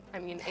 chat? I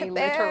mean, Bear. a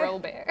literal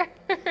bear.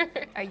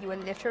 Are you a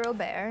literal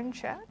bear in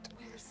chat?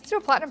 Let's do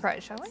a platinum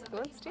prize, shall we?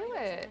 Let's do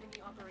it.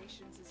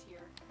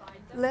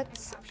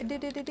 Let's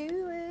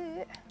do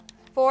it.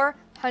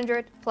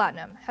 400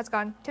 platinum has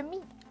gone to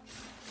me.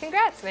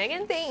 Congrats,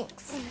 Megan.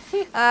 Thanks.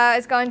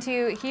 It's gone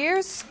to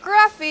Here's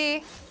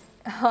Scruffy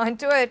on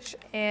Twitch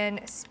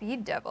and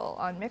Speed Devil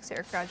on Mixer.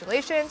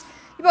 Congratulations.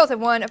 You both have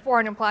won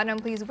 400 platinum.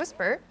 Please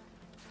whisper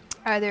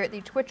either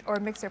the Twitch or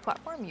Mixer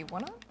platform you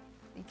won on,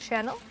 the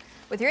channel,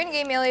 with your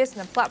in-game alias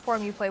and the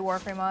platform you play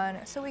Warframe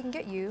on, so we can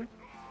get you.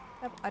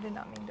 I did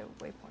not mean to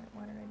waypoint.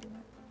 Why did I do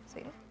that?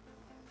 Satan?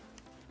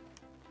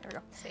 There we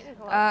go. Satan,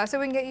 hello. So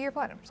we can get you your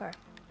platinum. Sorry.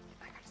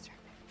 I got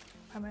distracted.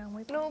 Am I on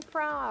waypoint? No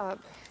prob.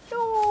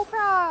 No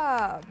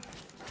problem.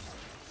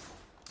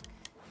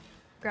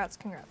 Congrats,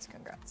 congrats,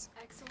 congrats.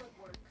 Excellent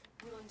work.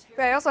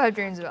 But I also have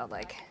dreams about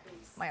like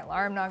my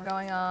alarm not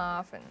going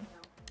off, and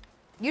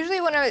usually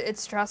when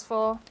it's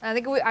stressful, and I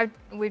think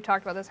we've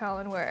talked about this,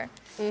 Helen, where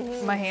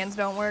my hands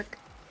don't work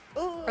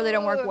or they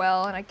don't work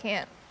well, and I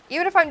can't.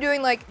 Even if I'm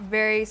doing like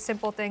very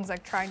simple things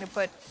like trying to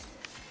put,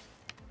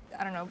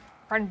 I don't know,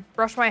 trying to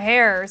brush my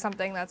hair or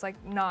something that's like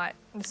not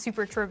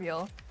super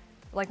trivial,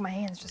 like my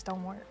hands just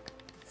don't work.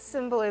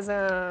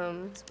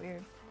 Symbolism. It's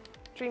weird.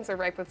 Dreams are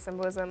ripe with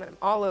symbolism, and I'm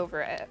all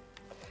over it.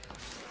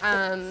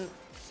 I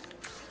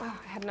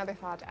had another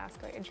thought to ask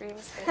about your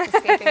dreams, but it's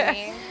escaping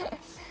me.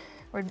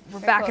 We're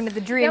back cool. into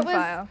the dream That was,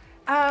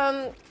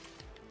 file.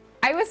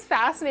 I was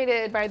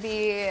fascinated by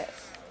the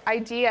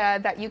idea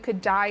that you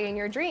could die in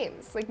your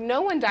dreams. Like,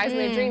 no one dies in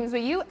their dreams,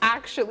 but you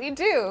actually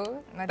do.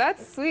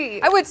 That's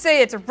sweet. I would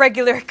say it's a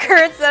regular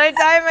occurrence that I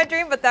die in my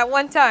dream, but that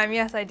one time,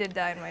 yes, I did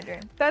die in my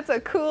dream. That's a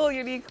cool,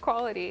 unique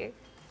quality.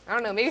 I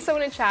don't know, maybe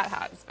someone in chat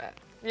has, but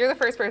you're the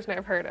first person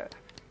I've heard of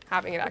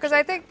having it actually. Because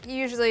I think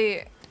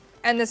usually,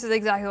 and this is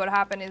exactly what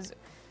happened, is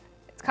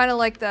it's kind of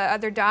like the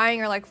either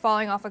dying or like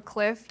falling off a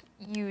cliff.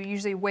 You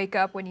usually wake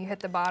up when you hit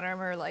the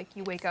bottom, or like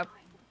you wake up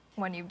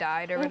when you've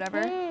died or whatever.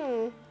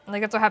 And,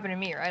 like that's what happened to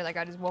me, right? Like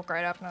I just woke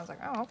right up and I was like,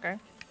 oh, okay.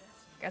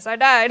 Guess I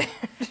died.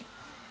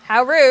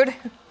 How rude.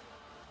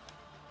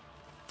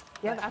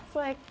 Yeah, that's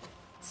like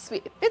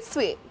sweet. It's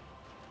sweet.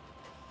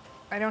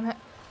 I don't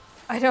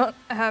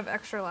have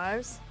extra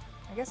lives.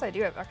 I guess I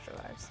do have extra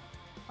lives.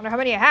 I wonder how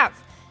many I have.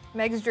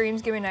 Meg's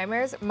dreams give me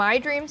nightmares. My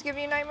dreams give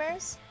you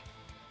nightmares.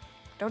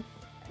 Don't.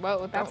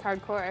 Whoa, that's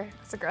hardcore.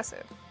 That's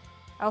aggressive.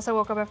 I also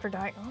woke up after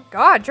dying. Oh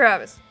God,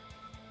 Travis.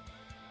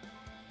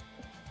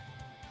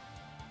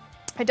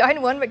 I died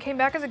in one, but came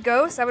back as a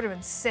ghost. That would have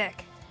been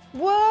sick.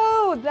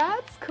 Whoa,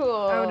 that's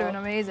cool. That would have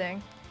been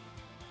amazing.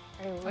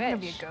 I wish. I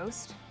want to be a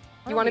ghost.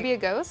 You want to be a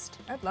ghost?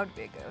 I'd love to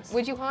be a ghost.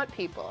 Would you haunt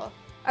people?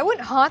 I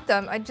wouldn't haunt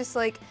them. I'd just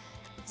like,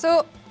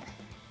 so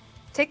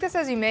take this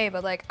as you may,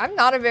 but like I'm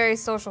not a very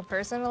social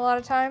person a lot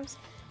of times.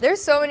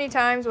 There's so many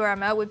times where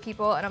I'm out with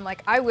people and I'm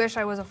like, I wish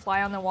I was a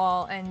fly on the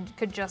wall and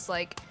could just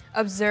like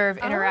observe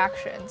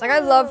interactions. Like I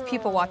love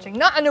people watching,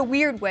 not in a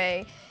weird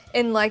way,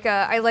 in like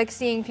I like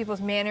seeing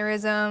people's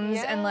mannerisms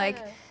and like,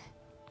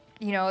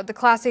 you know, the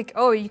classic,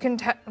 oh, you can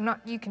not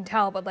you can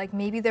tell, but like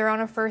maybe they're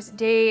on a first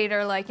date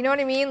or like, you know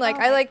what I mean? Like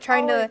I like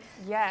trying to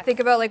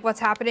think about like what's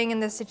happening in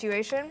this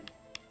situation.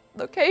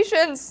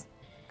 Locations.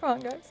 Come on,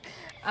 guys.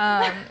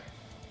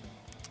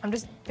 I'm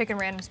just picking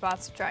random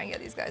spots to try and get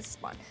these guys to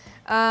spawn.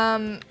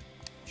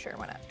 Sure,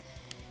 why not?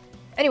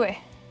 Anyway,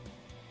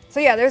 so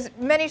yeah, there's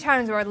many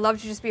times where I'd love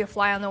to just be a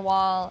fly on the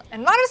wall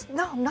and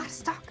I'm not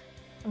stuck.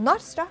 I'm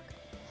not stuck.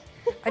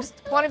 I just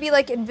want to be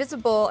like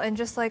invisible and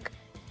just like,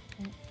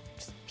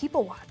 just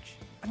people watch.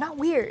 I'm not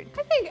weird.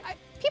 I think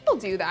people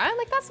do that.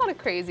 Like that's not a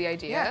crazy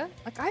idea. Yeah.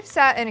 Like I've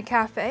sat in a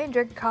cafe and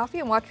drank coffee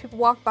and watched people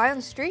walk by on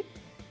the street.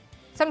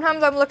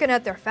 Sometimes I'm looking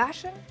at their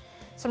fashion.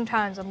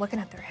 Sometimes I'm looking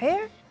at their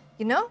hair.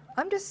 You know,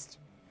 I'm just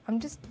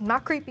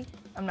not creepy.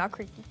 I'm not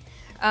creepy.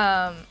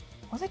 What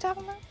was I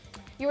talking about?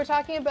 You were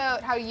talking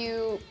about how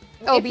you,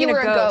 if you were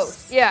a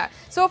ghost. Yeah.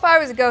 So if I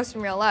was a ghost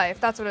in real life,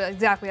 that's what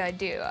exactly I'd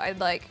do. I'd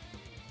like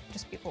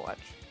just people watch.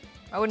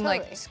 I wouldn't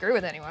like screw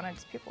with anyone. I'd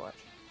just people watch.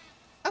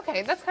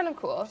 Okay, that's kind of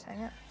cool. Just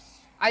hang out.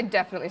 I'd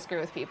definitely screw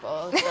with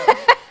people. So.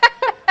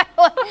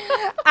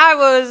 I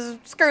was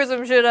screw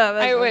some shit up.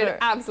 I would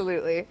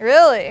absolutely.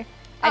 Really?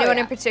 Anyone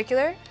yeah. in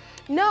particular?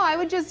 No, I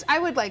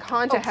would like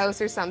haunt a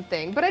house or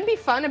something, but I'd be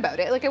fun about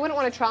it. Like I wouldn't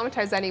want to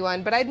traumatize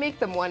anyone, but I'd make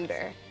them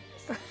wonder.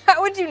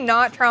 How would you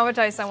not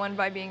traumatize someone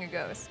by being a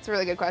ghost? It's a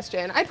really good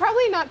question. I'd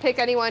probably not pick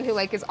anyone who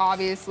like is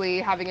obviously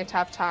having a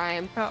tough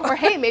time. Or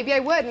hey, maybe I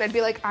would, and I'd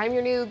be like, I'm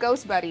your new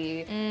ghost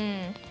buddy.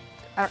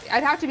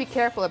 I'd have to be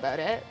careful about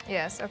it.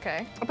 Yes,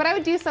 okay. But I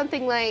would do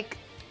something like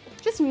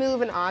just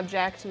move an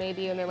object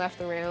maybe when they left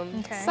the room.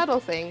 Okay. Subtle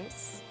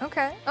things.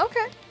 Okay,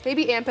 okay.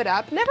 Maybe amp it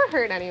up. Never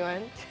hurt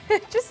anyone.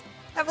 Just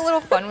have a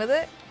little fun with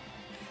it.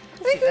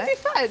 I think it would be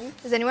fun.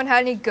 Has anyone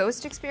had any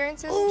ghost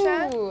experiences in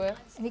chat? Ooh.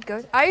 Any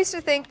ghost? I used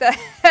to think that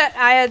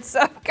I had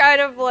some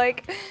kind of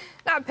like,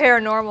 not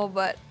paranormal,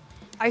 but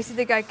I used to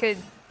think I could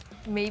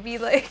maybe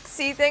like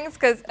see things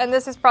and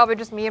this is probably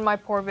just me and my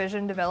poor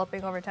vision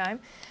developing over time.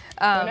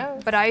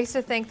 But I used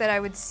to think that I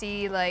would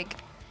see like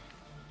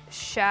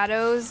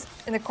shadows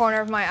in the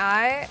corner of my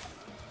eye.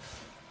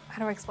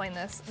 How do I explain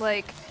this?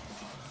 Like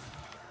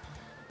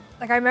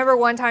I remember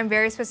one time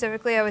very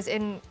specifically, I was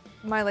in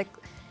my like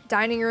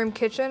dining room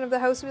kitchen of the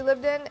house we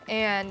lived in,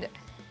 and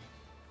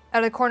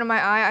out of the corner of my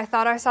eye, I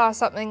thought I saw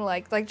something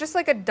like just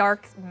like a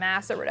dark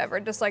mass or whatever,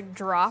 just like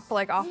drop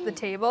like off the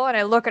table, and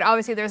I look and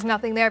obviously there's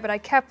nothing there, but I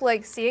kept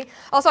like seeing.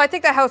 Also, I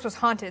think that house was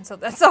haunted, so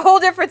that's a whole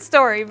different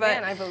story. But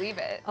man, I believe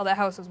it. Oh, that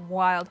house was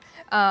wild.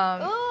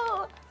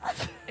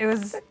 It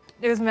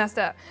was messed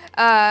up.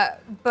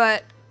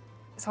 But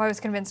so I was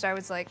convinced I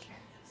was like.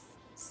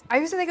 I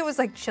used to think it was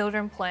like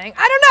children playing.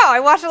 I don't know.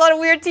 I watched a lot of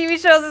weird TV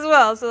shows as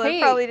well, so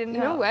that probably didn't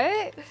help. You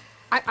know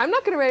what? I'm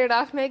not gonna write it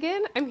off,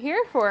 Megan. I'm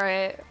here for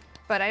it.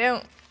 But I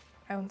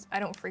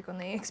don't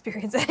frequently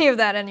experience any of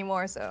that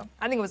anymore. So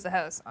I think it was the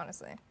house.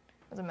 Honestly, it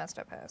was a messed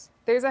up house.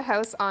 There's a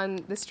house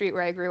on the street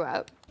where I grew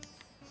up,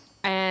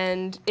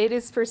 and it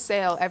is for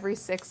sale every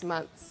 6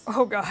 months.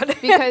 Oh God.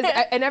 Because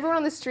and everyone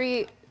on the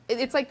street.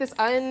 It's like this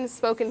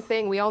unspoken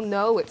thing. We all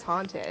know it's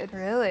haunted.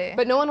 Really?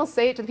 But no one will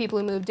say it to the people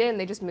who moved in.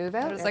 They just move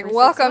out. It's like,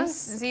 welcome,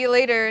 see you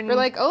later. And we're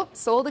like, oh,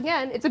 sold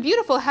again. It's a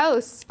beautiful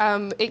house.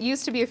 It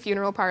used to be a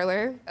funeral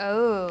parlor.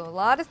 Oh, a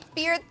lot of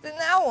spirits in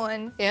that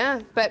one.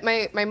 Yeah, but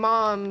my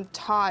mom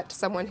taught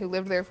someone who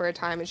lived there for a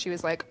time, and she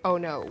was like, oh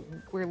no,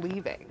 we're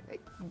leaving. Like,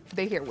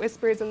 they hear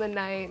whispers in the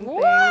night and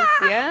things. Wah!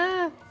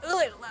 Yeah. Oh,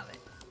 I love it.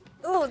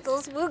 Oh, it's so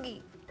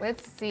spooky.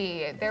 Let's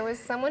see. There was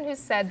someone who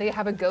said they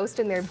have a ghost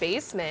in their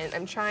basement.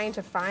 I'm trying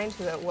to find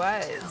who it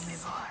was. Tell me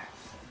more.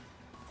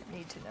 I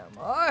need to know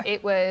more.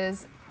 It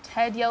was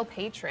Ted Yell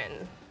Patron.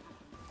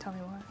 Tell me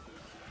more.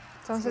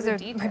 Someone Some says of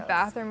the my details.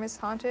 bathroom is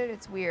haunted.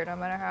 It's weird. No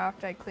matter how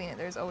often I clean it,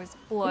 there's always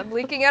blood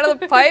leaking out of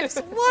the pipes.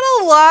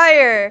 What a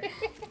liar.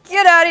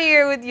 Get out of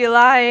here with your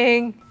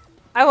lying.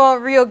 I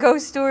want real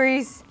ghost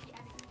stories.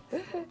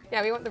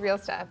 Yeah, we want the real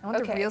stuff. I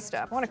want the real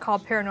stuff. I want to call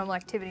Paranormal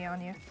Activity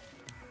on you.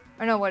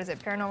 Or no, what is it?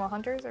 Paranormal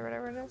Hunters or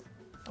whatever it is?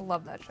 I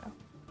love that show.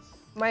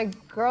 My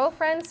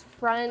girlfriend's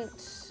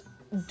front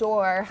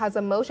door has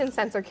a motion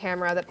sensor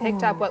camera that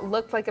picked up what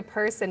looked like a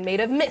person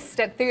made of mist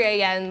at 3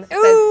 a.m. Says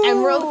Ooh.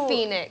 Emerald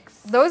Phoenix.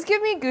 Those give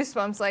me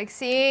goosebumps, like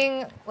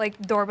seeing like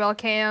doorbell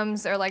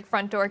cams or like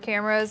front door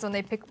cameras when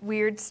they pick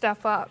weird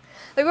stuff up.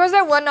 Like there was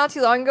that one not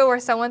too long ago where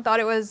someone thought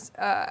it was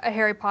a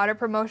Harry Potter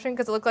promotion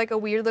because it looked like a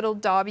weird little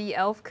Dobby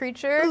elf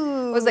creature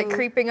was like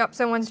creeping up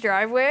someone's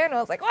driveway, and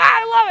I was like, wow,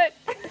 I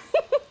love it.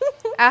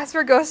 As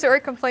for Ghost Story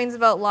complains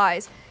about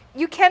lies,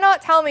 you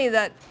cannot tell me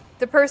that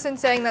the person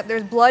saying that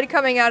there's blood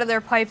coming out of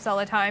their pipes all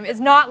the time is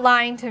not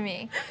lying to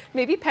me.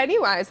 Maybe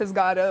Pennywise has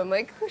got him.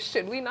 Like,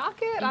 should we knock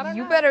it? I don't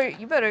know.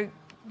 You better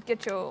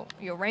get your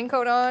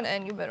raincoat on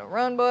and you better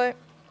run, boy.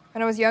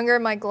 When I was younger,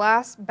 my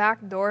glass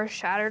back door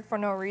shattered for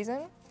no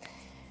reason.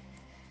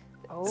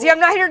 Oh. See, I'm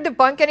not here to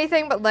debunk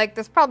anything, but like,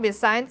 there's probably a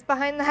science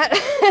behind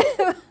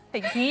that.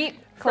 Like heat,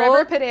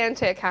 Forever cold.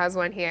 Pedantic has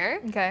one here.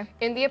 Okay.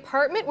 In the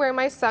apartment where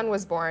my son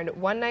was born,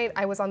 one night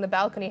I was on the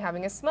balcony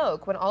having a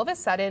smoke when all of a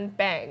sudden,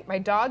 bang, my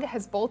dog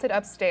has bolted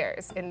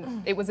upstairs,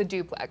 and it was a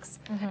duplex,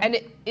 and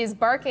it is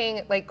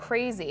barking like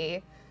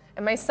crazy,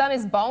 and my son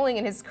is bawling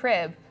in his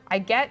crib. I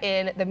get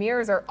in, the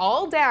mirrors are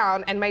all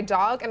down, and my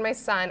dog and my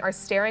son are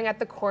staring at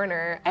the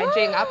corner,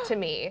 edging up to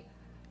me.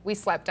 We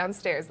slept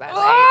downstairs that night.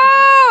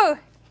 Oh!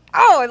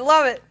 Oh, I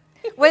love it.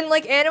 When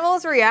like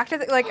animals react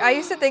to like I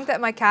used to think that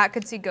my cat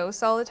could see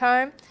ghosts all the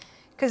time,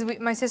 because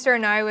my sister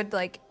and I would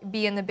like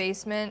be in the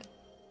basement,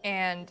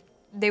 and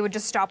they would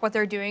just stop what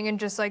they're doing and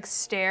just like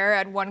stare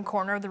at one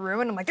corner of the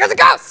room, and I'm like, there's a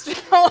ghost!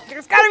 I'm like,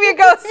 there's gotta be a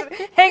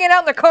ghost hanging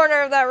out in the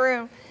corner of that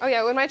room. Oh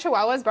yeah, when my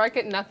chihuahuas bark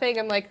at nothing,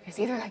 I'm like, it's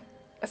either like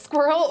a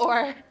squirrel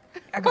or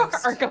A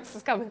ghost. Our ghost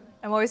is coming.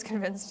 I'm always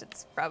convinced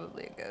it's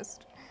probably a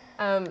ghost.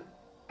 I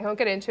won't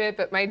get into it,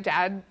 but my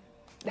dad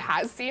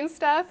has seen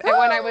stuff, and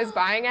when I was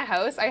buying a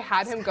house, I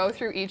had him go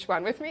through each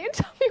one with me and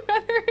tell me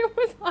whether it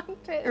was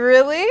haunted.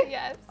 Really?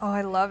 Yes. Oh,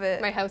 I love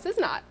it. My house is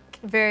not.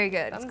 Very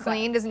good. It's Thumbs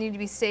clean, up. doesn't need to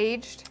be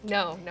saged.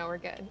 No, we're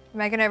good.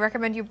 Megan, I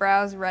recommend you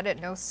browse Reddit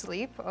No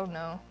Sleep. Oh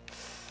no.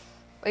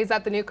 Is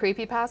that the new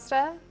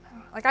creepypasta?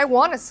 Like I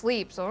want to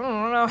sleep, so I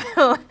don't know.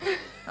 I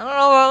don't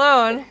know about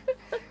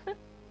that one.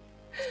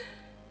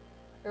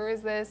 There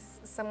was this,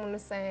 someone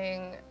was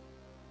saying,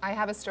 I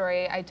have a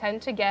story. I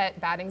tend to get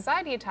bad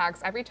anxiety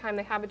attacks every time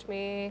they happen to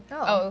me.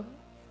 Oh.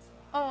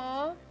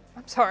 Aw.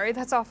 I'm sorry,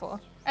 that's awful.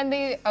 And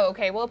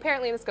okay, well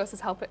apparently this ghost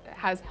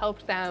has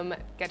helped them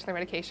get to their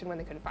medication when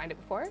they couldn't find it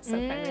before, so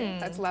finally,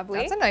 that's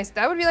lovely.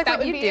 That would be like That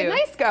what would you be do. a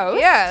nice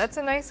ghost. Yeah, that's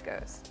a nice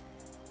ghost.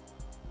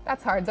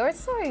 That's hard though.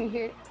 Sorry,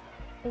 here,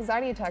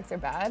 anxiety attacks are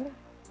bad.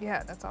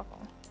 Yeah, that's awful.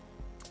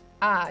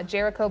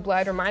 Jericho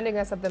blood reminding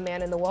us of the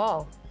man in the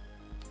wall.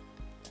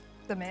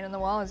 The man in the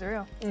wall is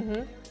real.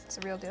 Mm-hmm. It's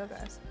a real deal,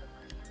 guys.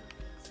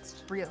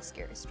 It's a real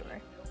scary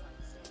story.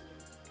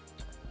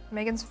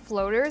 Megan's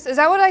floaters? Is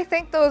that what I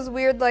think those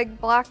weird like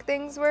black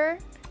things were?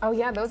 Oh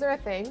yeah, those are a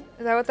thing.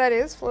 Is that what that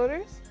is,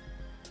 floaters?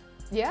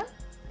 Yeah,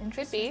 could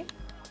Interesting. be.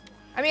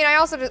 I mean, I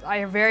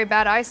have very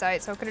bad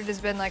eyesight, so it could have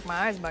just been like my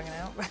eyes bugging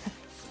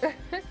out.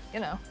 You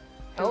know.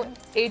 Oh,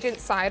 Agent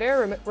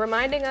Cider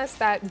reminding us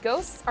that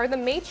ghosts are the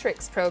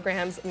Matrix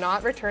programs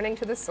not returning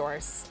to the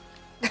source.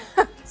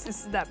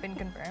 Has that been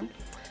confirmed?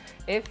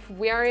 If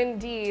we are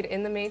indeed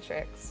in the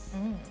Matrix.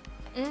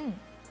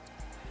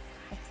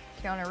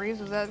 Keanu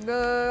Reeves was at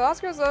the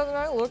Oscars last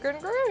night looking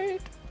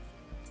great.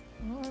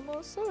 I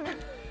must say.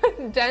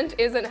 Dent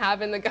isn't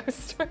having the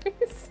ghost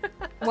stories.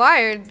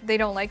 Why? They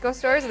don't like ghost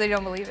stories or they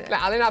don't believe it?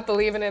 Nah, they're not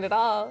believing it at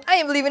all. I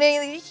ain't believing any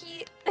of this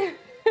shit.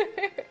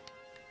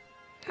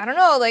 I don't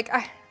know, like,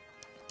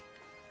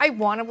 I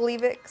want to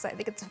believe it because I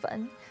think it's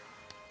fun.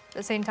 At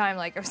the same time,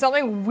 like, if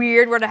something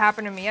weird were to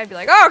happen to me, I'd be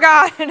like, oh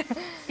God!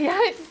 Yeah,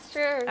 it's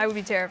true. I would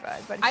be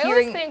terrified. But I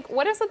hearing, always think,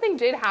 what if something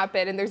did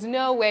happen and there's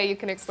no way you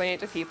can explain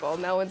it to people?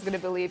 No one's gonna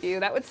believe you.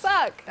 That would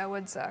suck. that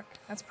would suck.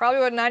 That's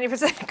probably what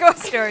 90% of ghost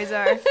stories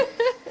are.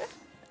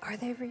 Are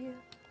they for you?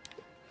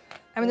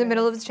 I'm in the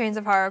middle of the Chains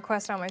of Horror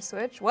quest on my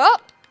Switch. Well,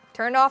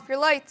 turn off your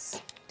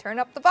lights. Turn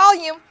up the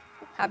volume.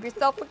 Have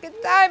yourself a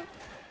good time.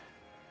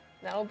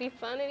 That'll be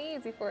fun and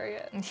easy for you.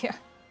 Yeah.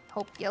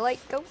 Hope you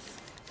like ghosts.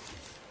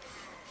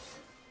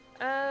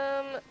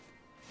 Alright.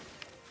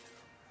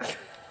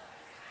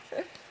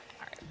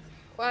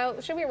 Well,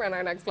 should we run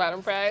our next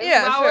Platinum Prize?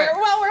 Yeah, sure.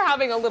 While we're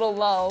having a little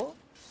lull.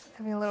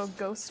 Having a little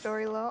ghost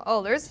story low.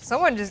 Oh, there's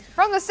someone just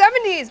from the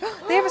 70s.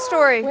 They have a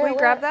story. Will you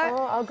grab that?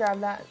 Oh, I'll grab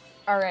that.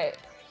 All right.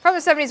 From the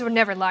 70s would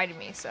never lie to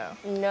me, so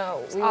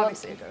No, it's we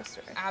obviously a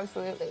toaster.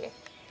 Absolutely.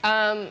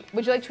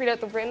 Would you like to read out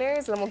the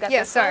winners, and then we'll get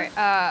Yeah, this sorry.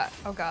 one?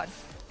 Oh God,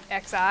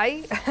 XI,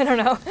 I don't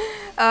know,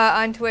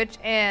 on Twitch,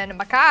 and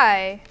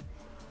Makai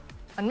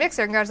on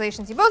Mixer.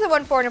 Congratulations, you both have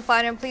won 400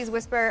 platinum. Please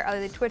whisper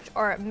either the Twitch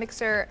or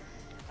Mixer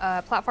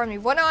platform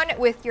you've won on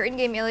with your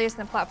in-game alias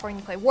and the platform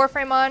you play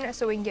Warframe on,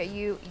 so we can get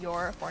you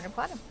your 400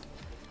 platinum.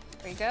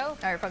 There you go.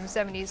 All right, from the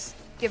 70s,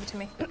 give it to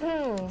me.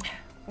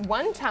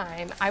 One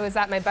time, I was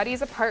at my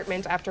buddy's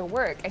apartment after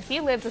work, and he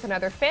lived with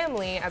another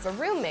family as a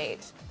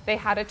roommate. They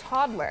had a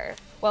toddler.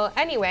 Well,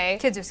 anyway,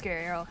 Kids are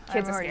scary, Earl.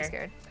 Kids I'm are already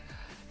scary. scared.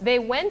 they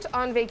went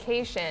on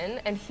vacation,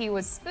 and he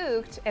was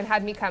spooked and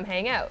had me come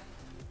hang out.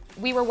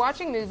 We were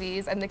watching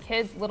movies, and the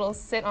kid's little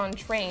sit-on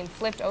train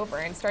flipped over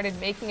and started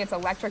making its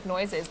electric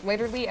noises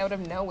literally out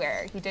of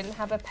nowhere. He didn't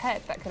have a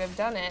pet that could have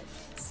done it.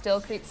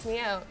 Still creeps me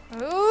out.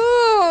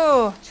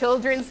 Ooh!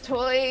 Children's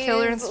toys.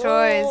 Children's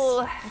toys. Ooh.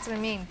 That's what I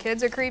mean.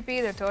 Kids are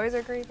creepy, their toys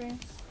are creepy.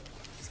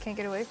 Just can't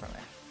get away from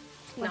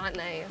it. Not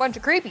nice. Bunch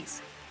of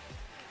creepies.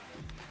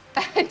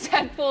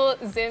 Deadpool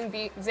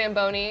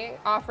Zamboni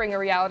offering a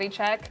reality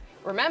check.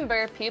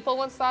 Remember, people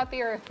once thought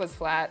the Earth was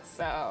flat,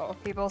 so.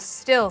 People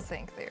still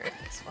think the Earth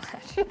is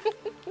flat.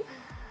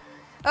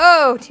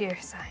 Oh dear,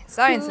 science.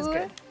 Science is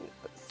good.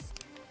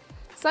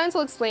 Science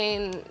will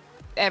explain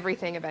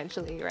everything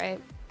eventually, right?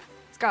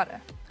 It's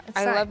gotta. It's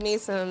I love science. me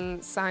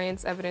some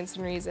science, evidence,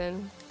 and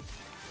reason.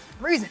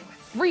 Reason.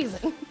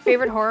 Reason.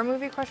 Favorite horror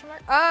movie? Question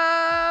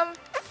mark.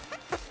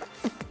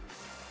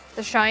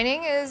 The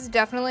Shining is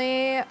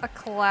definitely a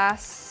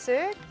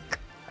classic.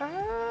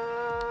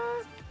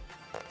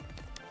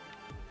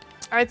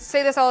 I'd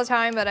say this all the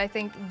time, but I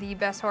think the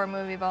best horror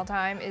movie of all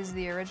time is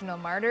the original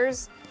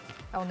Martyrs.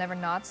 I will never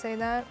not say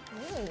that.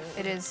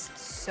 It is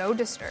so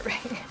disturbing.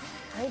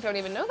 I don't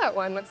even know that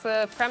one. What's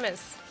the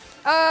premise?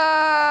 I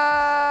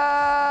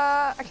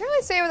can't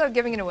really say it without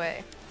giving it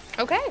away,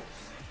 Okay.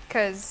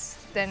 because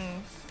then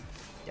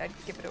I'd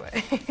give it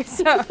away.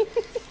 So I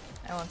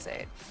won't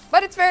say it.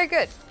 But it's very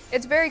good.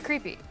 It's very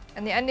creepy,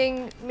 and the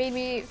ending made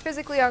me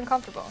physically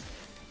uncomfortable.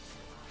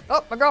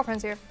 Oh, my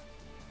girlfriend's here.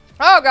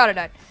 Oh God, I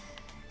died.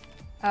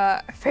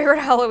 Favorite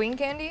Halloween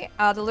candy?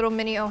 The little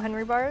mini O.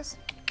 Henry bars.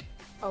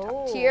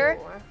 Oh. tier.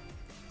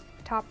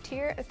 Top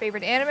tier.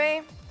 Favorite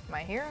anime?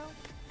 My Hero.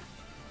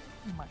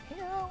 My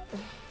Hero.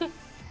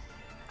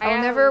 I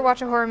will never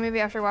watch a horror movie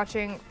after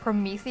watching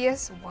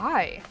Prometheus.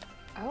 Why?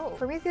 Oh.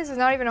 Prometheus is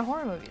not even a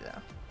horror movie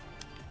though.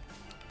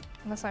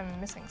 Unless I'm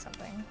missing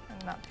something.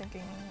 I'm not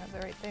thinking of the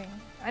right thing.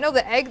 I know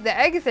the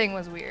egg thing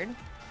was weird,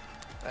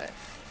 but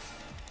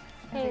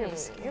I think it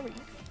was scary.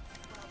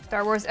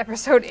 Star Wars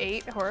Episode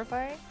 8,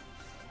 horrifying.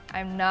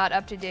 I'm not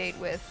up to date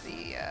with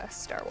the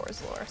Star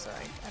Wars lore, so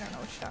I don't know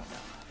what you're talking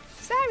about.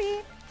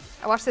 Sorry.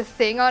 I watched The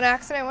Thing on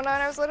accident when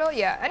I was little.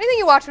 Yeah, anything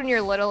you watch when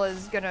you're little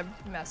is gonna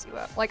mess you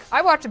up. Like,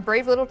 I watched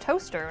Brave Little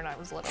Toaster when I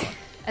was little,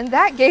 and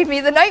that gave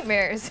me the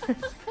nightmares.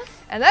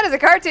 And that is a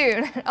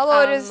cartoon,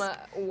 although it is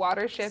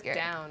Watership scary.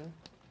 Down.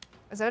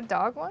 Is that a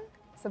dog one?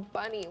 It's a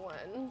bunny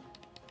one.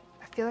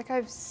 I feel like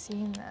I've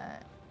seen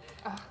that.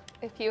 Ugh,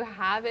 if you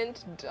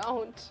haven't,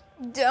 don't.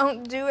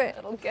 Don't do it.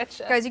 It'll get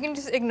you. Guys, you can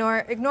just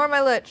ignore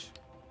my lich.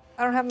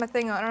 I don't have my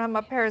thing on. I don't have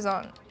my pairs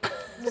on.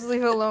 Just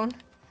leave it alone.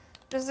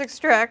 Just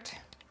extract.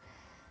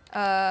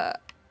 Oh,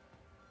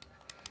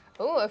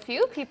 a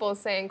few people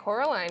saying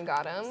Coraline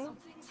got him.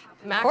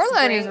 Max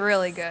Coraline is Brinks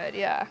really good,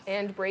 yeah.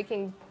 And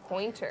Breaking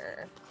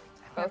Pointer.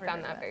 Both never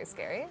found heard that of very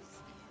scary.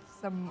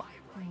 The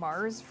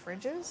Mars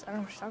fridges? I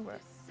don't know what you're talking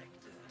about.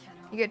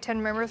 You get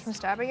 10 members from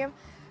stabbing him,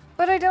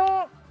 but I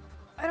don't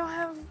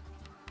have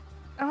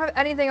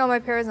anything on my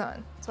pairs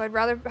on. So I'd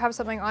rather have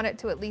something on it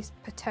to at least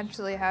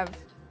potentially have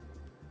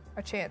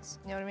a chance.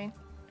 You know what I mean?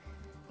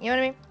 You know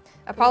what I mean?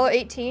 Apollo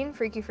 18,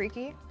 Freaky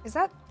Freaky. Is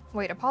that,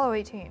 wait, Apollo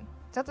 18. Is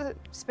that the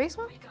space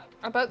one?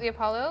 About the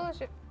Apollo?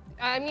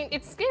 I mean,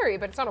 it's scary,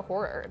 but it's not a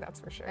horror, that's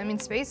for sure. I mean,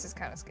 space is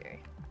kind of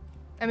scary.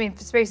 I mean,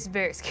 space is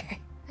very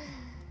scary.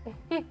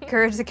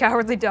 Courage the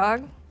Cowardly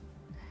Dog.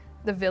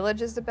 The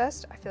Village is the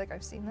best. I feel like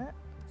I've seen that.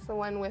 It's the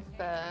one with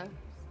the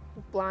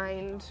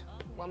blind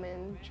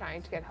woman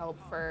trying to get help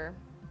for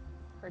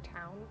her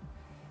town.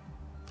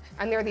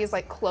 And there are these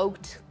like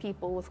cloaked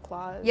people with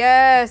claws.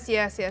 Yes.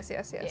 Yeah.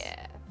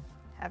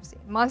 Have seen.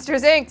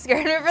 Monsters Inc.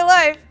 Scared me for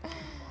life.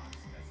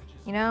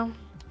 You know,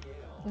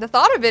 the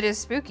thought of it is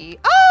spooky.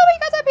 Oh, we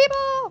got some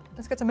people.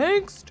 Let's get some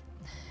angst.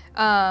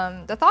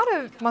 The thought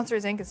of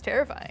Monsters Inc. is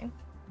terrifying,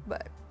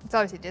 but it's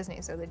obviously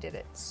Disney, so they did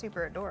it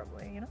super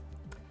adorably, you know?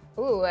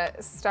 Ooh,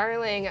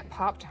 Starling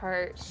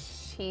Pop-Tart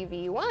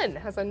TV1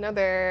 has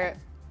another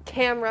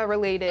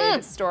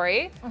camera-related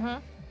story.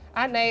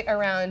 At night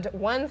around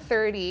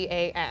 1:30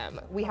 a.m.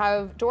 We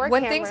have door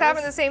When cameras. things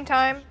happen at the same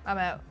time, I'm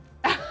out.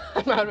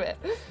 I'm out of it.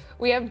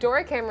 We have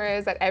door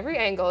cameras at every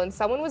angle, and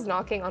someone was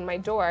knocking on my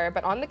door,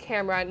 but on the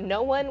camera,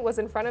 no one was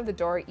in front of the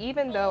door,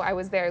 even though I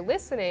was there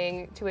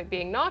listening to it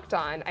being knocked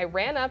on. I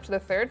ran up to the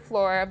 3rd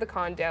floor of the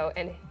condo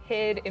and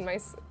hid in my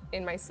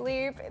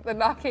sleep. The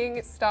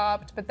knocking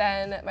stopped, but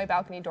then my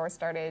balcony door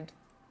started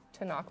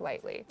to knock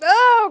lightly.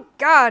 Oh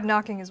God,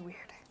 knocking is weird.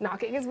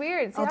 Knocking is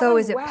weird. See, Although,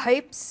 is it wow.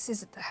 pipes?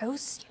 Is it the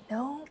house? You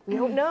know? We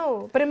don't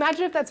know. But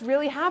imagine if that's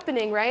really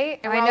happening, right?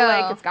 And I we're all know.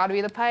 like, it's got to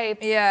be the pipes.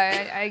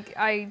 Yeah,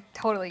 I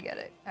totally get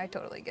it. I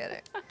totally get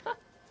it.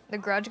 The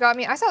Grudge got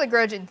me. I saw The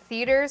Grudge in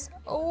theaters.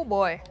 Oh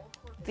boy.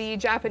 The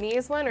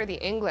Japanese one or the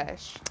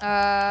English?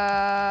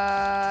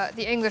 The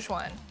English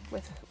one.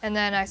 With And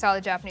then I saw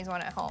the Japanese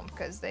one at home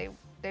because they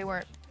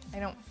weren't, they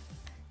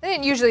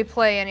didn't usually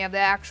play any of the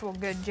actual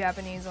good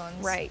Japanese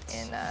ones Right.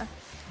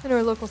 in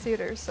our local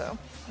theaters, so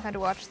I had to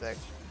watch the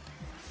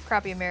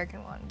crappy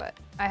American one, but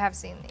I have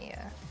seen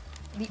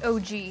the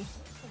OG,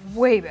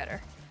 way better.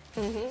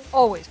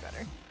 Always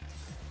better.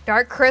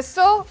 Dark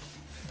Crystal,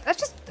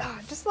 that's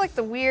just like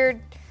the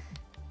weird,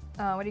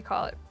 what do you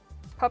call it?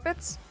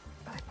 Puppets?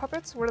 Are they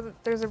puppets?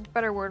 There's a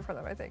better word for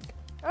them, I think.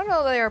 I don't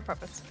know, they are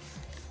puppets.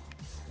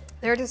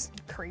 They're just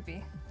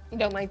creepy. You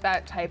don't like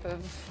that type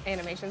of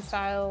animation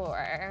style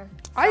or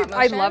I stop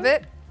motion? love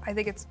it. I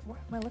think it's, what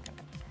am I looking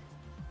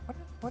at?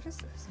 What is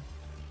this?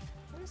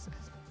 What is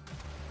this?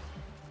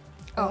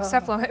 Oh,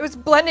 Cephalon. It was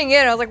blending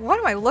in. I was like, what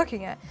am I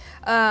looking at?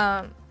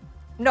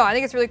 No, I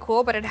think it's really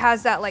cool, but it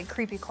has that like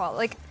creepy quality.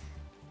 Like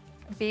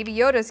Baby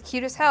Yoda's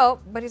cute as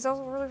hell, but he's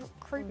also really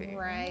creepy.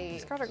 Right.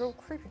 He's got a little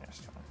creepiness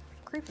to him.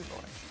 Creepy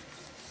boy.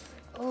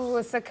 Oh,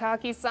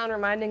 Sakaki-san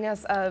reminding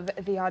us of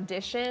The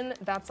Audition.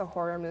 That's a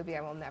horror movie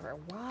I will never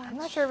watch. I'm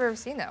not sure I've ever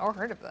seen that or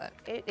heard of that.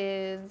 It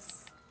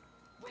is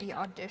The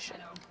Audition.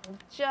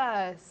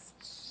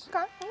 just...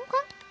 Okay.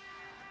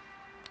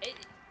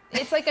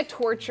 It's like a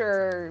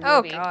torture Oh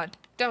movie. God.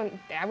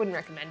 I wouldn't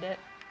recommend it.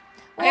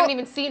 I Well- haven't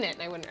even seen it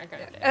and I wouldn't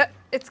recommend it.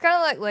 It's kind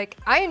of like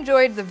I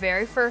enjoyed the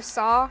very first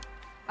Saw.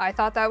 I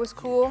thought that was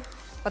cool,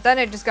 but then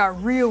it just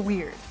got real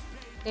weird.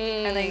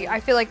 And I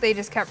feel like they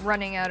just kept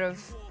running out of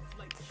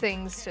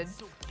things to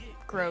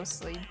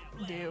grossly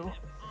do.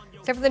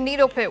 Except for the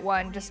needle pit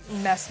one just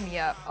messed me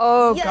up.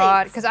 Oh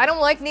God, because I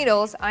don't like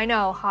needles. I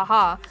know,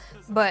 haha,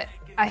 but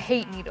I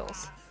hate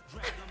needles.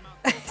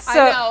 So,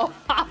 I know.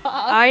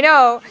 I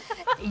know.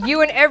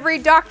 You and every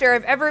doctor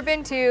I've ever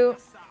been to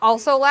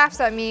also laughs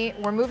at me.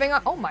 We're moving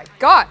on. Oh my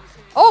God.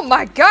 Oh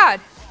my God.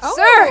 Oh,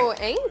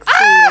 Sir.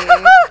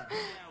 angsty.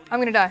 I'm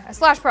gonna die. I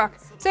slash proc.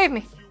 Save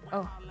me.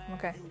 Oh,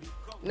 okay.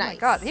 Nice. Oh my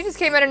God, he just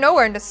came out of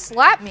nowhere and just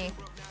slapped me.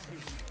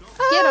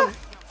 Get him.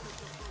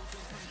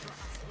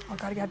 Oh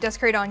God, I got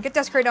Desecrate on. Get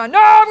Desecrate on. No,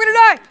 I'm gonna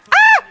die.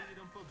 Ah!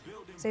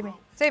 Save me.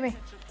 Save me.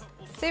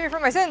 Save me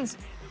from my sins.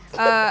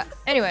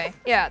 Anyway,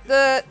 yeah,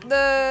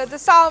 the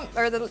Saw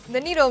or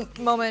the needle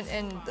moment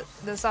in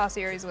the Saw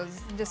series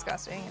was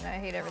disgusting, and I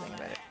hate everything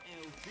about it.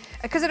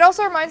 Because it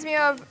also reminds me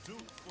of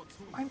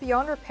I'm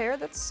Beyond Repair.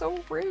 That's so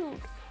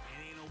rude.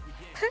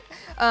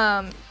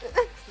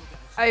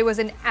 I was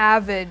an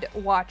avid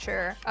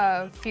watcher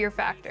of Fear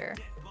Factor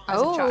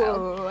as a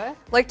child.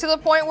 Like to the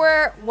point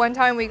where one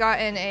time we got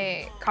in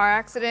a car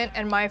accident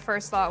and my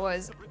first thought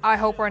was, I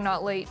hope we're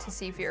not late to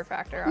see Fear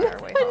Factor on our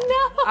way home.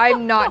 No.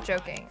 I'm not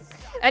joking.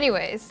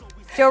 Anyways,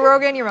 Joe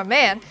Rogan, you're my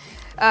man.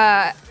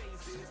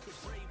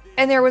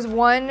 And there was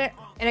one,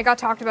 and it got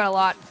talked about a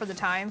lot for the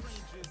time,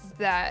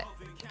 that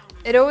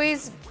it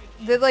always,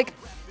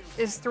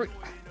 is three.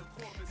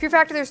 Fear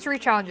Factor, there's 3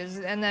 challenges,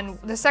 and then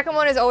the second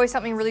one is always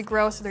something really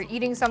gross. So they're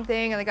eating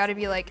something, and they got to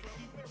be like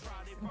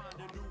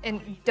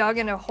dug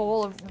in a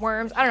hole of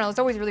worms. I don't know. It's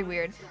always really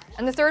weird.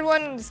 And the third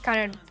one just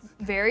kind of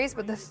varies.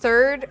 But the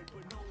third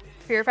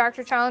Fear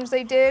Factor challenge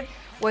they did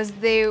was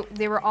they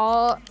were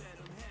all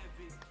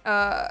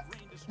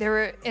they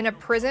were in a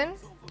prison,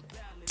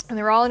 and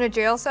they were all in a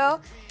jail cell,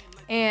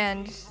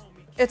 and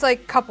it's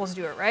like couples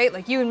do it, right?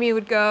 Like you and me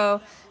would go.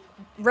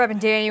 Reb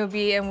and Danny would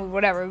be, and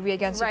whatever, would be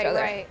against each other.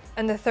 Right.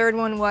 And the third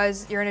one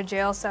was you're in a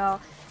jail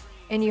cell,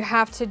 and you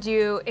have to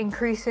do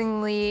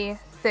increasingly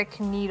thick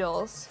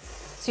needles.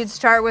 So you'd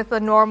start with the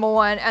normal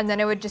one, and then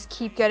it would just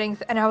keep getting,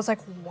 and I was like,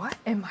 what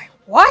am I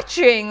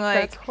watching?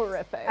 Like, That's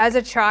horrific. as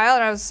a child,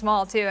 and I was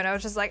small too, and I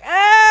was just like,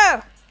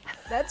 oh,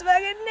 that's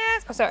fucking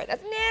nasty. Oh, sorry,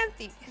 that's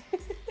nasty.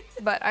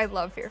 But I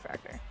love Fear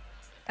Factor.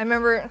 I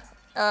remember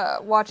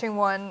watching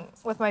one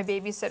with my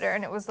babysitter,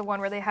 and it was the one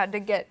where they had to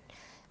get,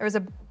 there was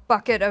a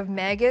bucket of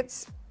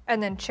maggots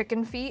and then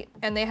chicken feet,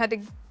 and they had to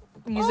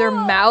use their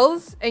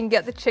mouths and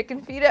get the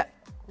chicken feet out.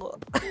 No.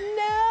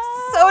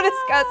 So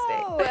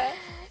disgusting.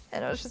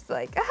 And I was just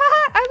like,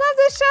 I love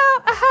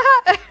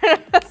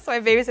this show. So my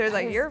babysitter was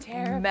like, you're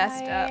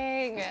messed up.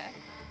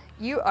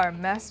 You are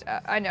messed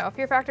up. I know,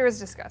 Fear Factor is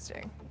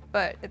disgusting,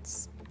 but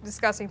it's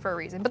disgusting for a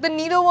reason. But the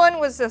needle one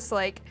was just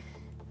like,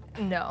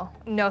 no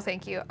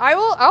thank you. I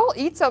will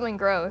eat something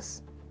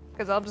gross,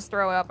 because I'll just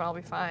throw it up and I'll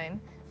be fine.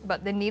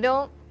 But the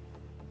needle,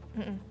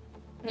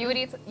 You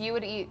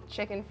would eat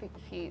chicken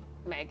feet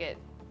maggot.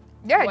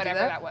 yeah, I'd whatever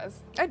do that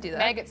was. I'd do that.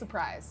 Maggot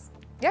surprise.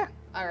 Yeah,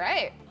 All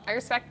right. I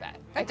respect that.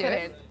 I do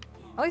it. couldn't.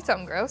 I'll eat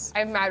something gross. I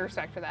have mad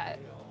respect for that.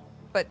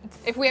 But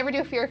If we ever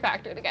do Fear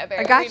Factor together,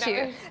 I got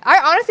you. I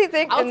honestly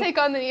think I'll take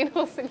on the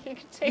needles and you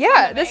can take on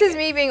yeah, the this is maggots.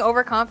 me being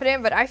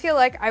overconfident, but I feel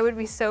like I would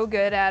be so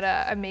good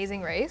at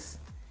Amazing Race.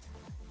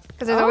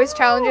 Because there's always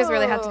challenges where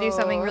they have to do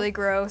something really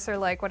gross or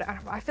like what. I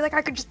don't know. I feel like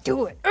I could just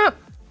do it.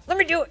 Let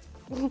me do it.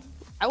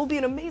 I will be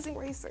an amazing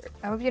racer.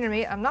 I would be an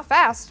amazing. I'm not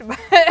fast, but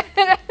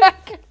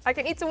I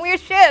can eat some weird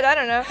shit. I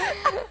don't know.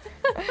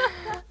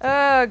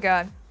 Oh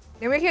god.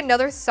 They're making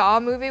another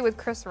Saw movie with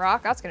Chris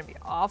Rock. That's gonna be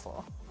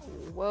awful.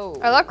 Whoa.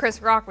 I love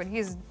Chris Rock, but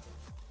he's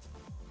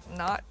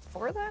not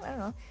for that. I don't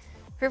know.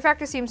 Fear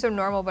Factor seems so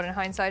normal, but in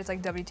hindsight, it's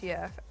like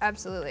WTF.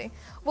 Absolutely.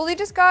 Well, they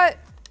just got.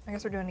 I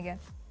guess we're doing it again.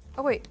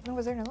 Oh wait, no,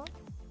 was there another one?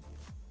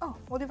 Oh,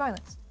 we'll do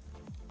violence.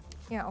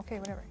 Yeah. Okay.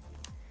 Whatever.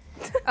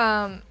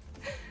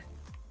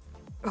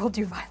 We'll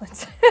do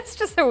violence. It's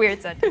just a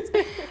weird sentence.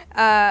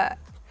 Well,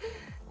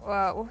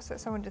 what was that?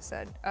 Someone just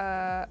said.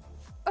 I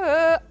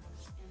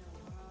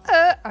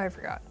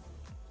forgot.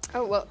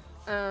 Oh, well,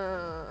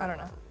 I don't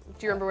know.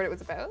 do you remember what it was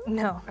about?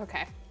 No.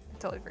 Okay. I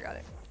totally forgot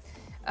it.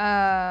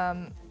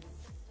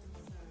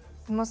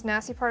 The most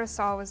nasty part of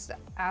Saw was the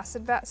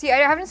acid bath. See, I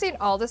haven't seen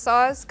all the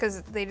Saws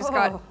because they just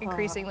got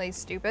increasingly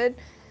stupid.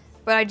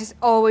 But I just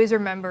always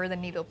remember the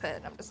needle pit.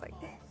 And I'm just like,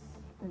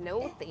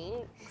 No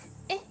thanks.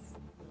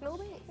 No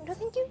thanks. no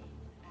thank you.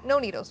 No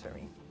needles for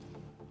me.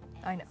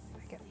 I know.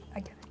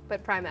 I get it.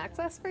 But Prime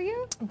Access for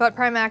you? But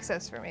Prime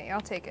Access for me. I'll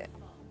take it.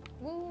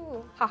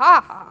 Woo. Ha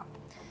ha ha.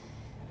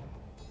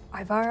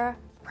 Ivara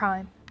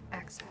Prime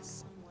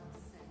Access.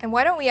 And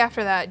why don't we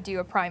after that do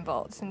a Prime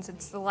Vault since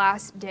it's the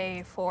last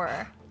day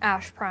for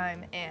Ash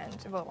Prime and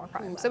Voldemort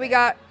Prime. So we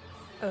got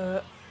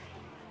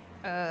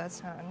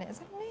that's not a name. Is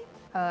that a name?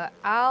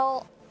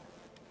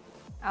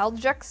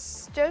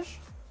 Aljexj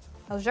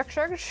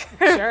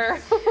Sure.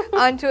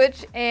 on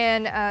Twitch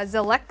and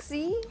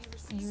Zalexi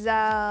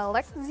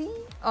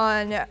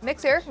on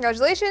Mixer.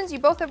 Congratulations, you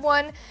both have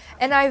won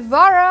an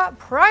Ivara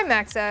Prime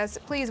Access.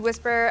 Please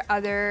whisper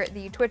either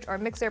the Twitch or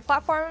Mixer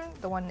platform,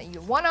 the one that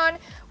you won on,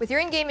 with your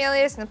in-game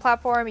alias and the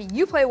platform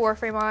you play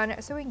Warframe on,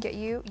 so we can get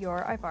you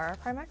your Ivara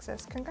Prime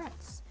Access.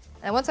 Congrats.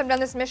 And once I'm done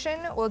this mission,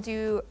 we'll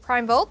do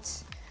Prime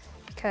Vault,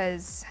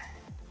 because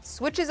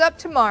Switch is up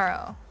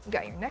tomorrow. You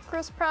got your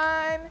Necros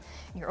Prime,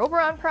 your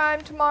Oberon Prime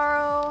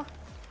tomorrow.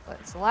 But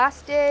it's the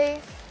last day.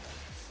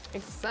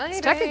 Exciting.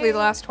 It's technically the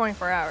last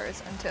 24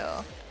 hours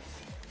until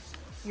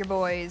your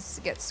boys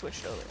get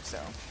switched over. So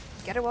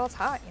get it while it's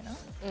hot, you know?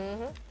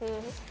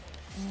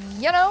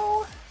 You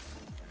know?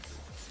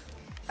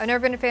 I've never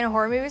been a fan of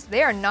horror movies.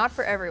 They are not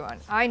for everyone.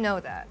 I know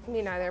that.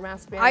 Me neither,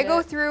 Master Bandit. I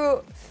go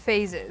through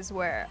phases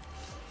where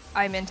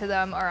I'm into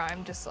them or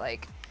I'm just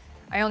like,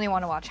 I only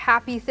want to watch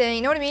happy thing.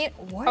 You know what I mean?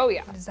 What? Oh,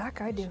 yeah. What is that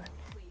guy doing?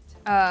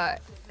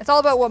 It's all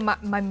about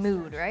what my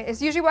mood, right?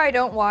 It's usually why I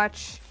don't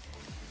watch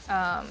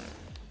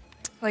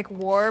like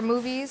war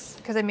movies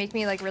because they make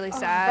me like really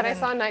sad. But I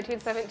saw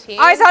 1917.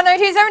 I saw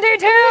 1917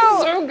 too.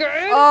 So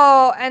good.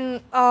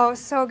 Oh,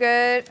 so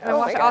good. I Oh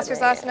watched my the God, Oscars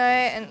yeah. last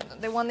night and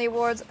they won the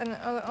awards and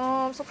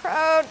I'm so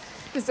proud.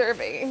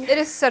 Deserving. It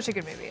is such a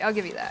good movie. I'll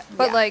give you that.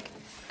 But Yeah. like,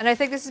 and I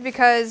think this is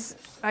because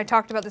I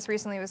talked about this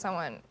recently with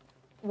someone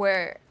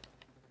where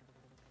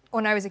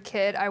when I was a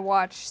kid, I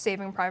watched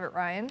Saving Private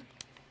Ryan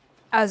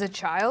as a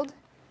child.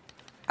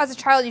 As a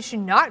child, you should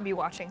not be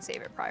watching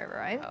Saving Private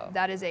Ryan. Oh.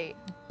 That is a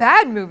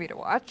bad movie to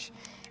watch.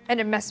 And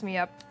it messed me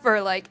up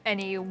for like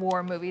any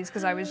war movies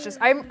because I was just,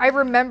 I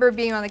remember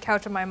being on the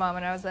couch with my mom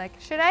and I was like,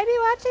 should I be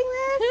watching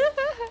this?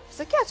 She's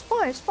like,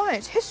 yeah, it's fine,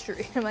 it's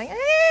history. I'm like,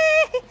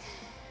 eh.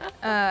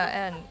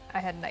 And I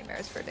had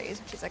nightmares for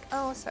days. And she's like,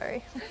 oh,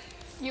 sorry.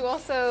 We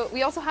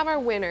also have our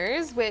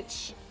winners,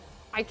 which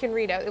I can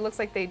read out. It looks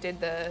like they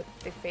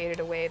faded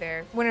away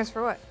there. Winners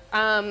for what?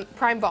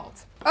 Prime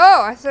Vault.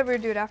 Oh, I said we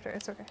would do it after.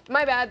 It's okay.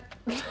 My bad.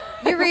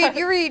 You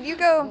read, you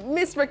go.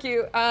 Misspoke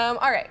you. All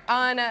right,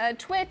 on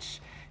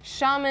Twitch,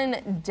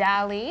 Shaman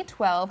Dally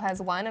 12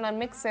 has won, and on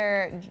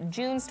Mixer,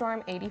 June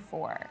Storm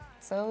 84.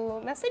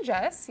 So message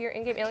us your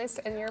in-game alias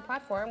and your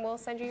platform. We'll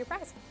send you your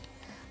prize.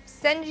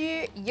 Send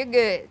you your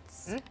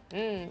goods.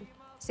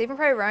 Saving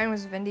Private Ryan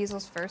was Vin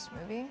Diesel's first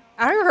movie.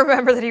 I don't even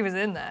remember that he was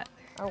in that.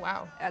 Oh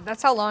wow.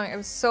 That's how long, it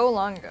was so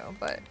long ago,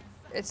 but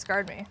it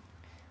scarred me.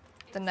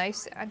 The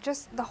knife,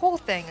 the whole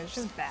thing is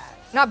just bad.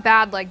 Not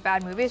bad like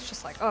bad movie, it's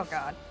just like, oh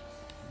God.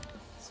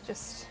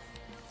 It's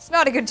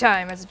not a good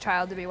time as a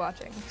child to be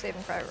watching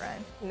Saving Private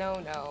Ryan.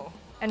 No.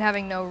 And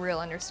having no real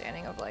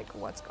understanding of like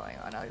what's going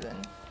on other than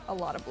a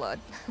lot of blood.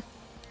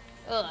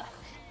 Ugh.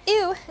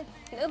 Ew.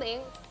 No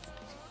thanks.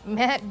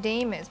 Matt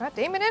Damon, is Matt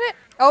Damon in it?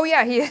 Oh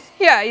yeah, he's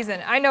in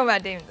it. I know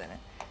Matt Damon's in it.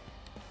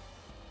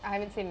 I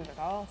haven't seen it at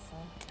all, so.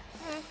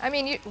 I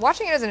mean,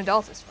 watching it as an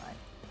adult is fine.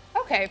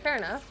 Okay, fair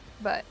enough.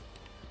 But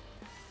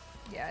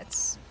yeah,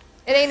 it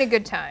ain't a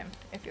good time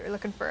if you're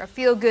looking for a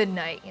feel-good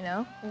night, you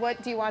know?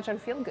 What do you watch on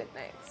Feel Good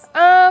Nights?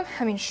 I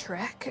mean,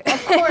 Shrek.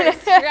 Of course,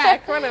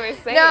 Shrek. What am I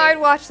saying? No, I'd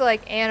watch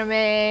like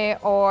anime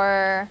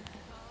or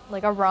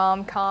like a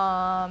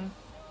rom-com.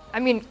 I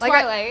mean, like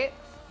Twilight.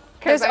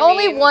 there's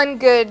only one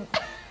good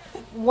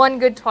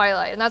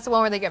Twilight, and that's the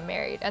one where they get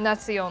married, and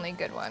that's the only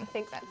good one. I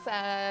think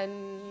that's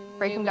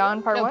Breaking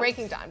Dawn Part 1?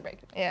 Breaking Dawn.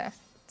 Yeah,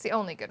 it's the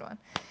only good one.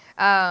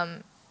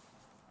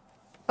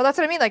 But that's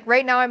what I mean. Like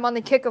right now, I'm on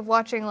the kick of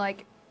watching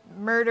like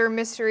murder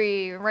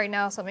mystery. Right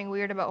now, something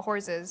weird about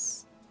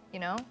horses. You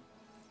know?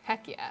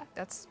 Heck yeah.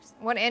 That's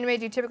what anime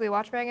do you typically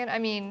watch, Megan? I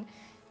mean,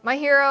 My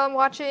Hero I'm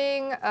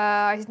watching.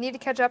 I need to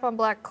catch up on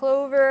Black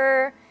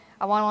Clover.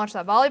 I want to watch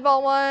that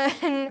volleyball one.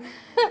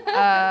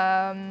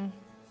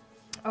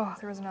 Oh,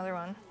 there was another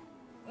one.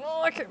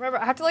 Oh, I can't remember.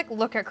 I have to like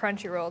look at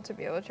Crunchyroll to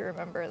be able to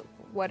remember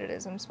what it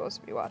is I'm supposed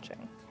to be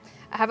watching.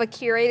 I have a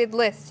curated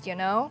list, you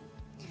know?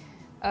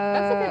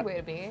 That's a good way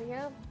to be,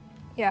 yeah.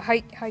 Yeah,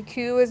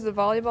 Haiku is the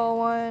volleyball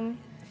one.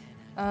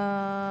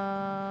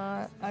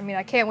 I mean,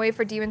 I can't wait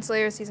for Demon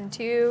Slayer Season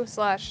 2 /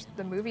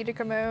 the movie to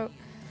come out.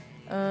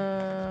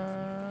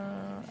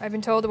 I've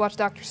been told to watch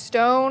Dr.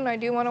 Stone. I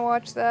do want to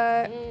watch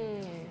that.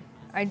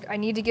 I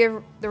need to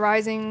give The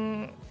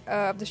Rising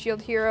of the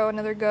Shield Hero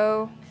another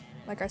go,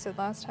 like I said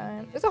last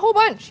time. There's a whole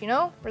bunch, you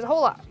know? There's a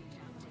whole lot.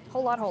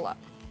 Whole lot.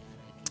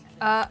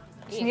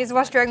 She needs to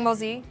watch Dragon Ball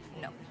Z.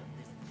 No.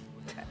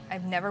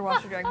 I've never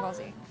watched a Dragon Ball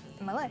Z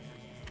in my life.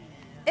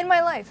 In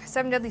my life,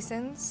 7 Deadly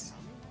Sins.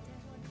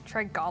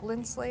 Try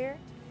Goblin Slayer.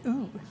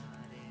 Ooh,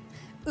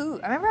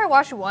 I remember I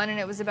watched one and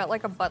it was about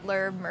like a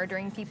butler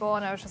murdering people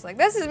and I was just like,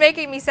 this is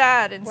making me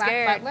sad and Black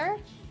scared. Butler?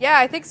 Yeah,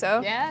 I think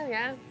so.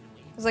 Yeah. It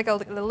was like a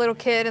little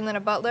kid and then a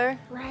butler.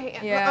 Right.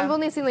 Yeah. I've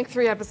only seen like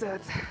 3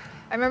 episodes.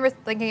 I remember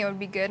thinking it would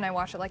be good and I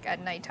watched it like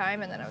at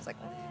nighttime and then I was like,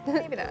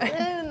 maybe not.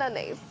 Not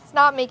nice. It's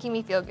not making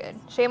me feel good.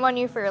 Shame on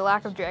you for your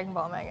lack of Dragon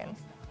Ball, Megan.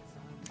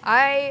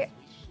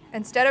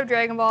 Instead of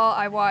Dragon Ball,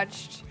 I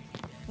watched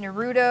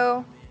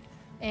Naruto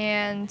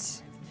and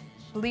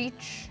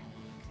Bleach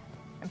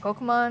and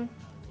Pokemon.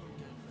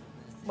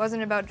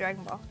 Wasn't about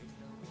Dragon Ball.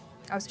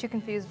 I was too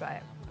confused by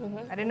it.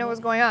 I didn't know what was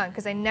going on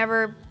because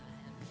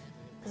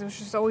because it was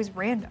just always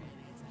random.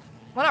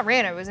 Well, not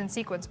random, it was in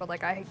sequence, but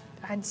like I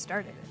hadn't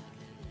started it.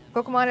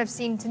 Pokemon I've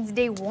seen since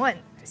day 1.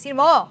 I've seen them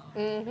all.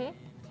 I've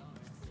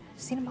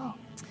seen them all.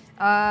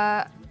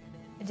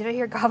 Did I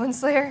hear Goblin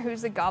Slayer?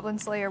 Who's the Goblin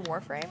Slayer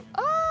Warframe?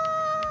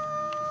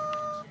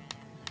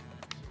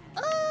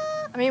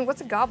 I mean,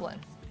 what's a goblin?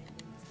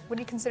 What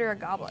do you consider a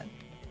goblin?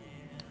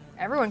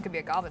 Everyone could be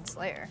a Goblin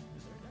Slayer.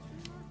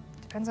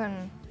 Depends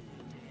on...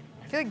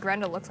 I feel like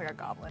Grendel looks like a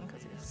goblin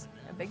because he's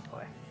a big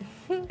boy.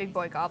 Big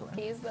boy goblin.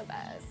 He's the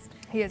best.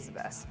 He is the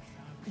best.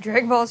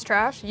 Dragon Ball's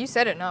trash? You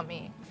said it, not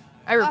me.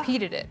 I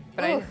repeated it,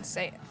 but I didn't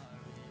say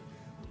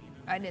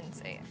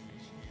it.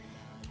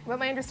 What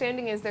my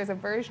understanding is there's a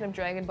version of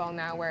Dragon Ball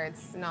now where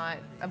it's not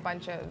a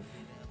bunch of,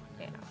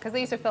 because they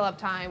used to fill up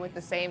time with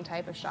the same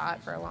type of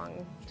shot for a long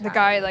time. The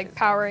guy like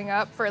powering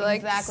up for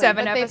like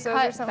 7 episodes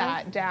cut or something.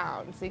 that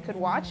down, so you could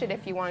watch it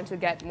if you wanted to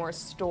get more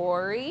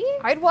story.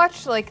 I'd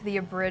watch like the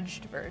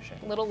abridged version.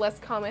 A little less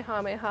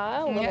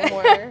Kamehameha, a little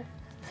more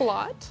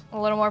plot. A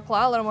little more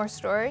plot, a little more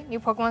story. New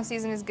Pokemon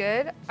season is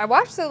good. I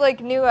watched the like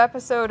new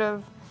episode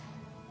of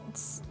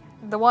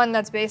the one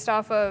that's based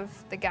off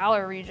of the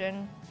Galar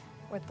region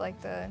with like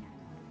the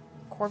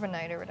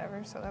Corviknight or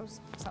whatever, so that was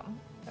something.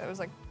 It was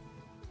like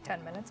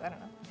 10 minutes, I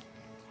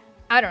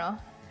don't know.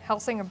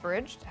 Hellsing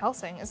abridged?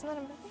 Hellsing, isn't that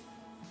a movie?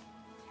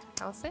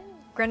 Hellsing?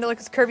 Grendel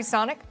is Kirby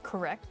Sonic?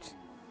 Correct.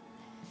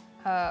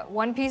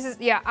 One Piece is,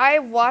 yeah,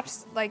 I've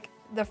watched like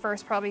the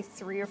first probably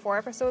 3 or 4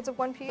 episodes of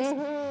One Piece,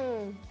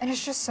 and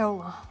it's just so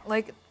long.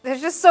 Like,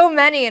 there's just so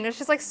many, and it's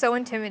just like so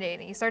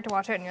intimidating. You start to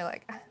watch it and you're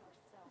like,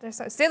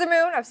 Sailor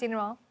Moon, I've seen them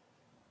all.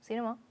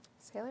 Sailor Moon.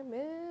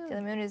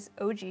 Sailor Moon is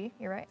OG,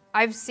 you're right.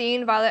 I've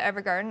seen Violet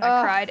Evergarden.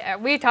 I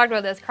cried. We talked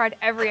about this. Cried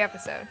every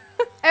episode.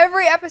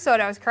 Every episode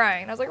I was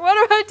crying. I was like, what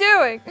am I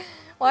doing?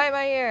 Why am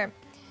I here?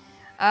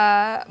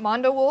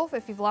 Mondo Wolf,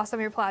 if you've lost some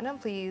of your platinum,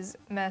 please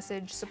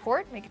message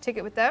support. Make a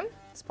ticket with them.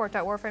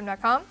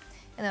 Support.warframe.com,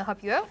 and they'll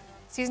help you out.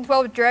 Season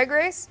 12 of Drag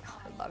Race. Oh,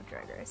 I love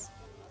Drag Race.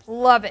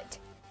 Love it.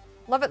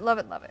 Love it, love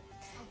it, love it.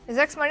 Is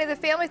next Monday the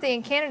family thing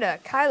in Canada?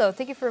 Kylo,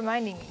 thank you for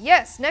reminding me.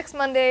 Yes, next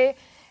Monday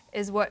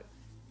is what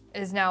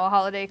is now a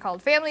holiday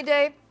called Family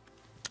Day.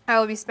 I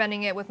will be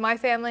spending it with my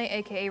family,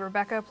 aka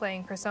Rebecca,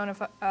 playing Persona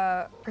for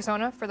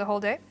the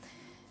whole day.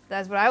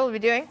 That's what I will be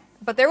doing.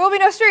 But there will be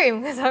no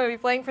stream because I will be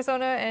playing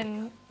Persona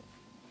and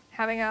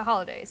having a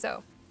holiday.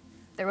 So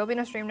there will be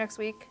no stream next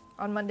week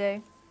on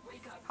Monday.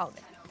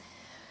 Holiday.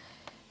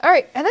 All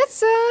right, and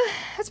that's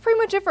pretty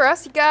much it for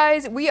us, you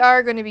guys. We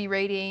are going to be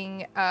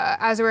rating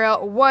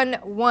Azrael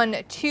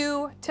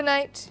 112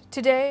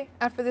 today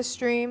after this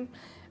stream.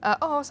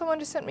 Oh, someone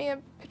just sent me a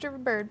picture of a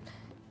bird.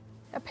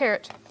 A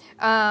parrot.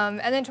 And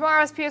then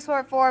tomorrow's PS4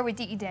 at 4 with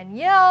DE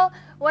Danielle.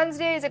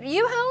 Wednesday, is it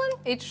you, Helen?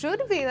 It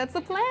should be, that's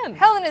the plan.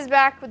 Helen is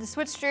back with the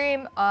Switch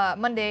stream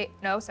Wednesday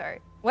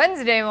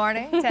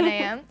morning, 10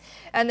 a.m.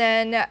 And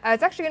then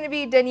it's actually going to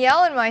be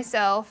Danielle and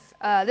myself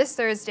this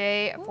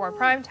Thursday for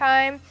prime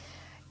time.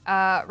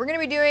 We're going to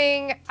be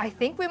doing, I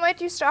think we might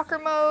do Stalker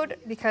mode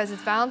because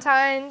it's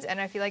Valentine's,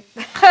 and I feel like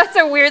that's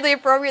a weirdly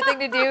appropriate thing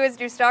to do is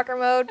do Stalker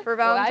mode for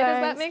Valentine's. Why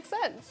does that make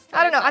sense?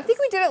 I don't know. I think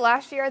we did it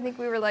last year. I think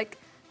we were like,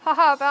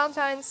 haha,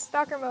 Valentine's,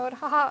 Stalker mode,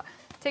 haha,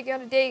 take you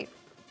on a date,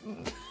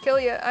 kill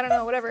you, I don't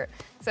know, whatever.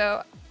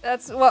 So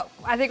that's what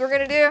I think we're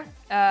going to do.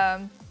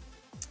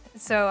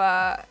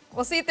 So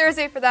we'll see you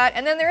Thursday for that.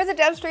 And then there is a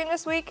dev stream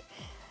this week.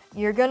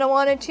 You're gonna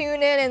want to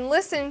tune in and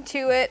listen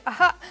to it.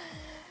 Aha!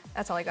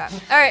 That's all I got.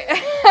 All right.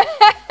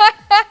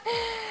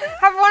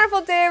 Have a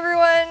wonderful day,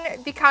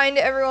 everyone. Be kind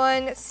to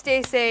everyone.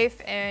 Stay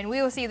safe, and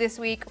we will see you this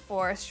week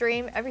for a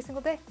stream every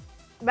single day.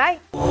 Bye.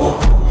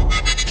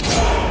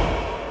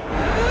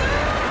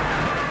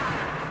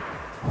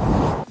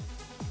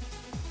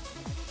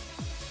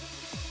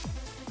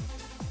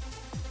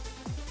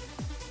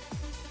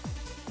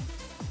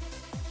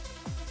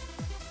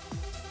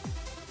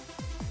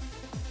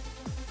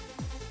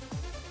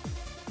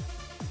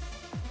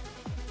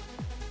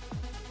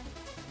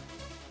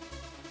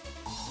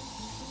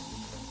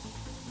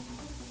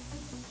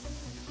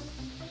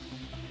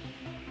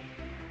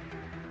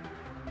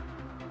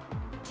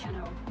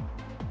 Tenno,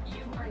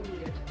 you are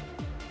needed.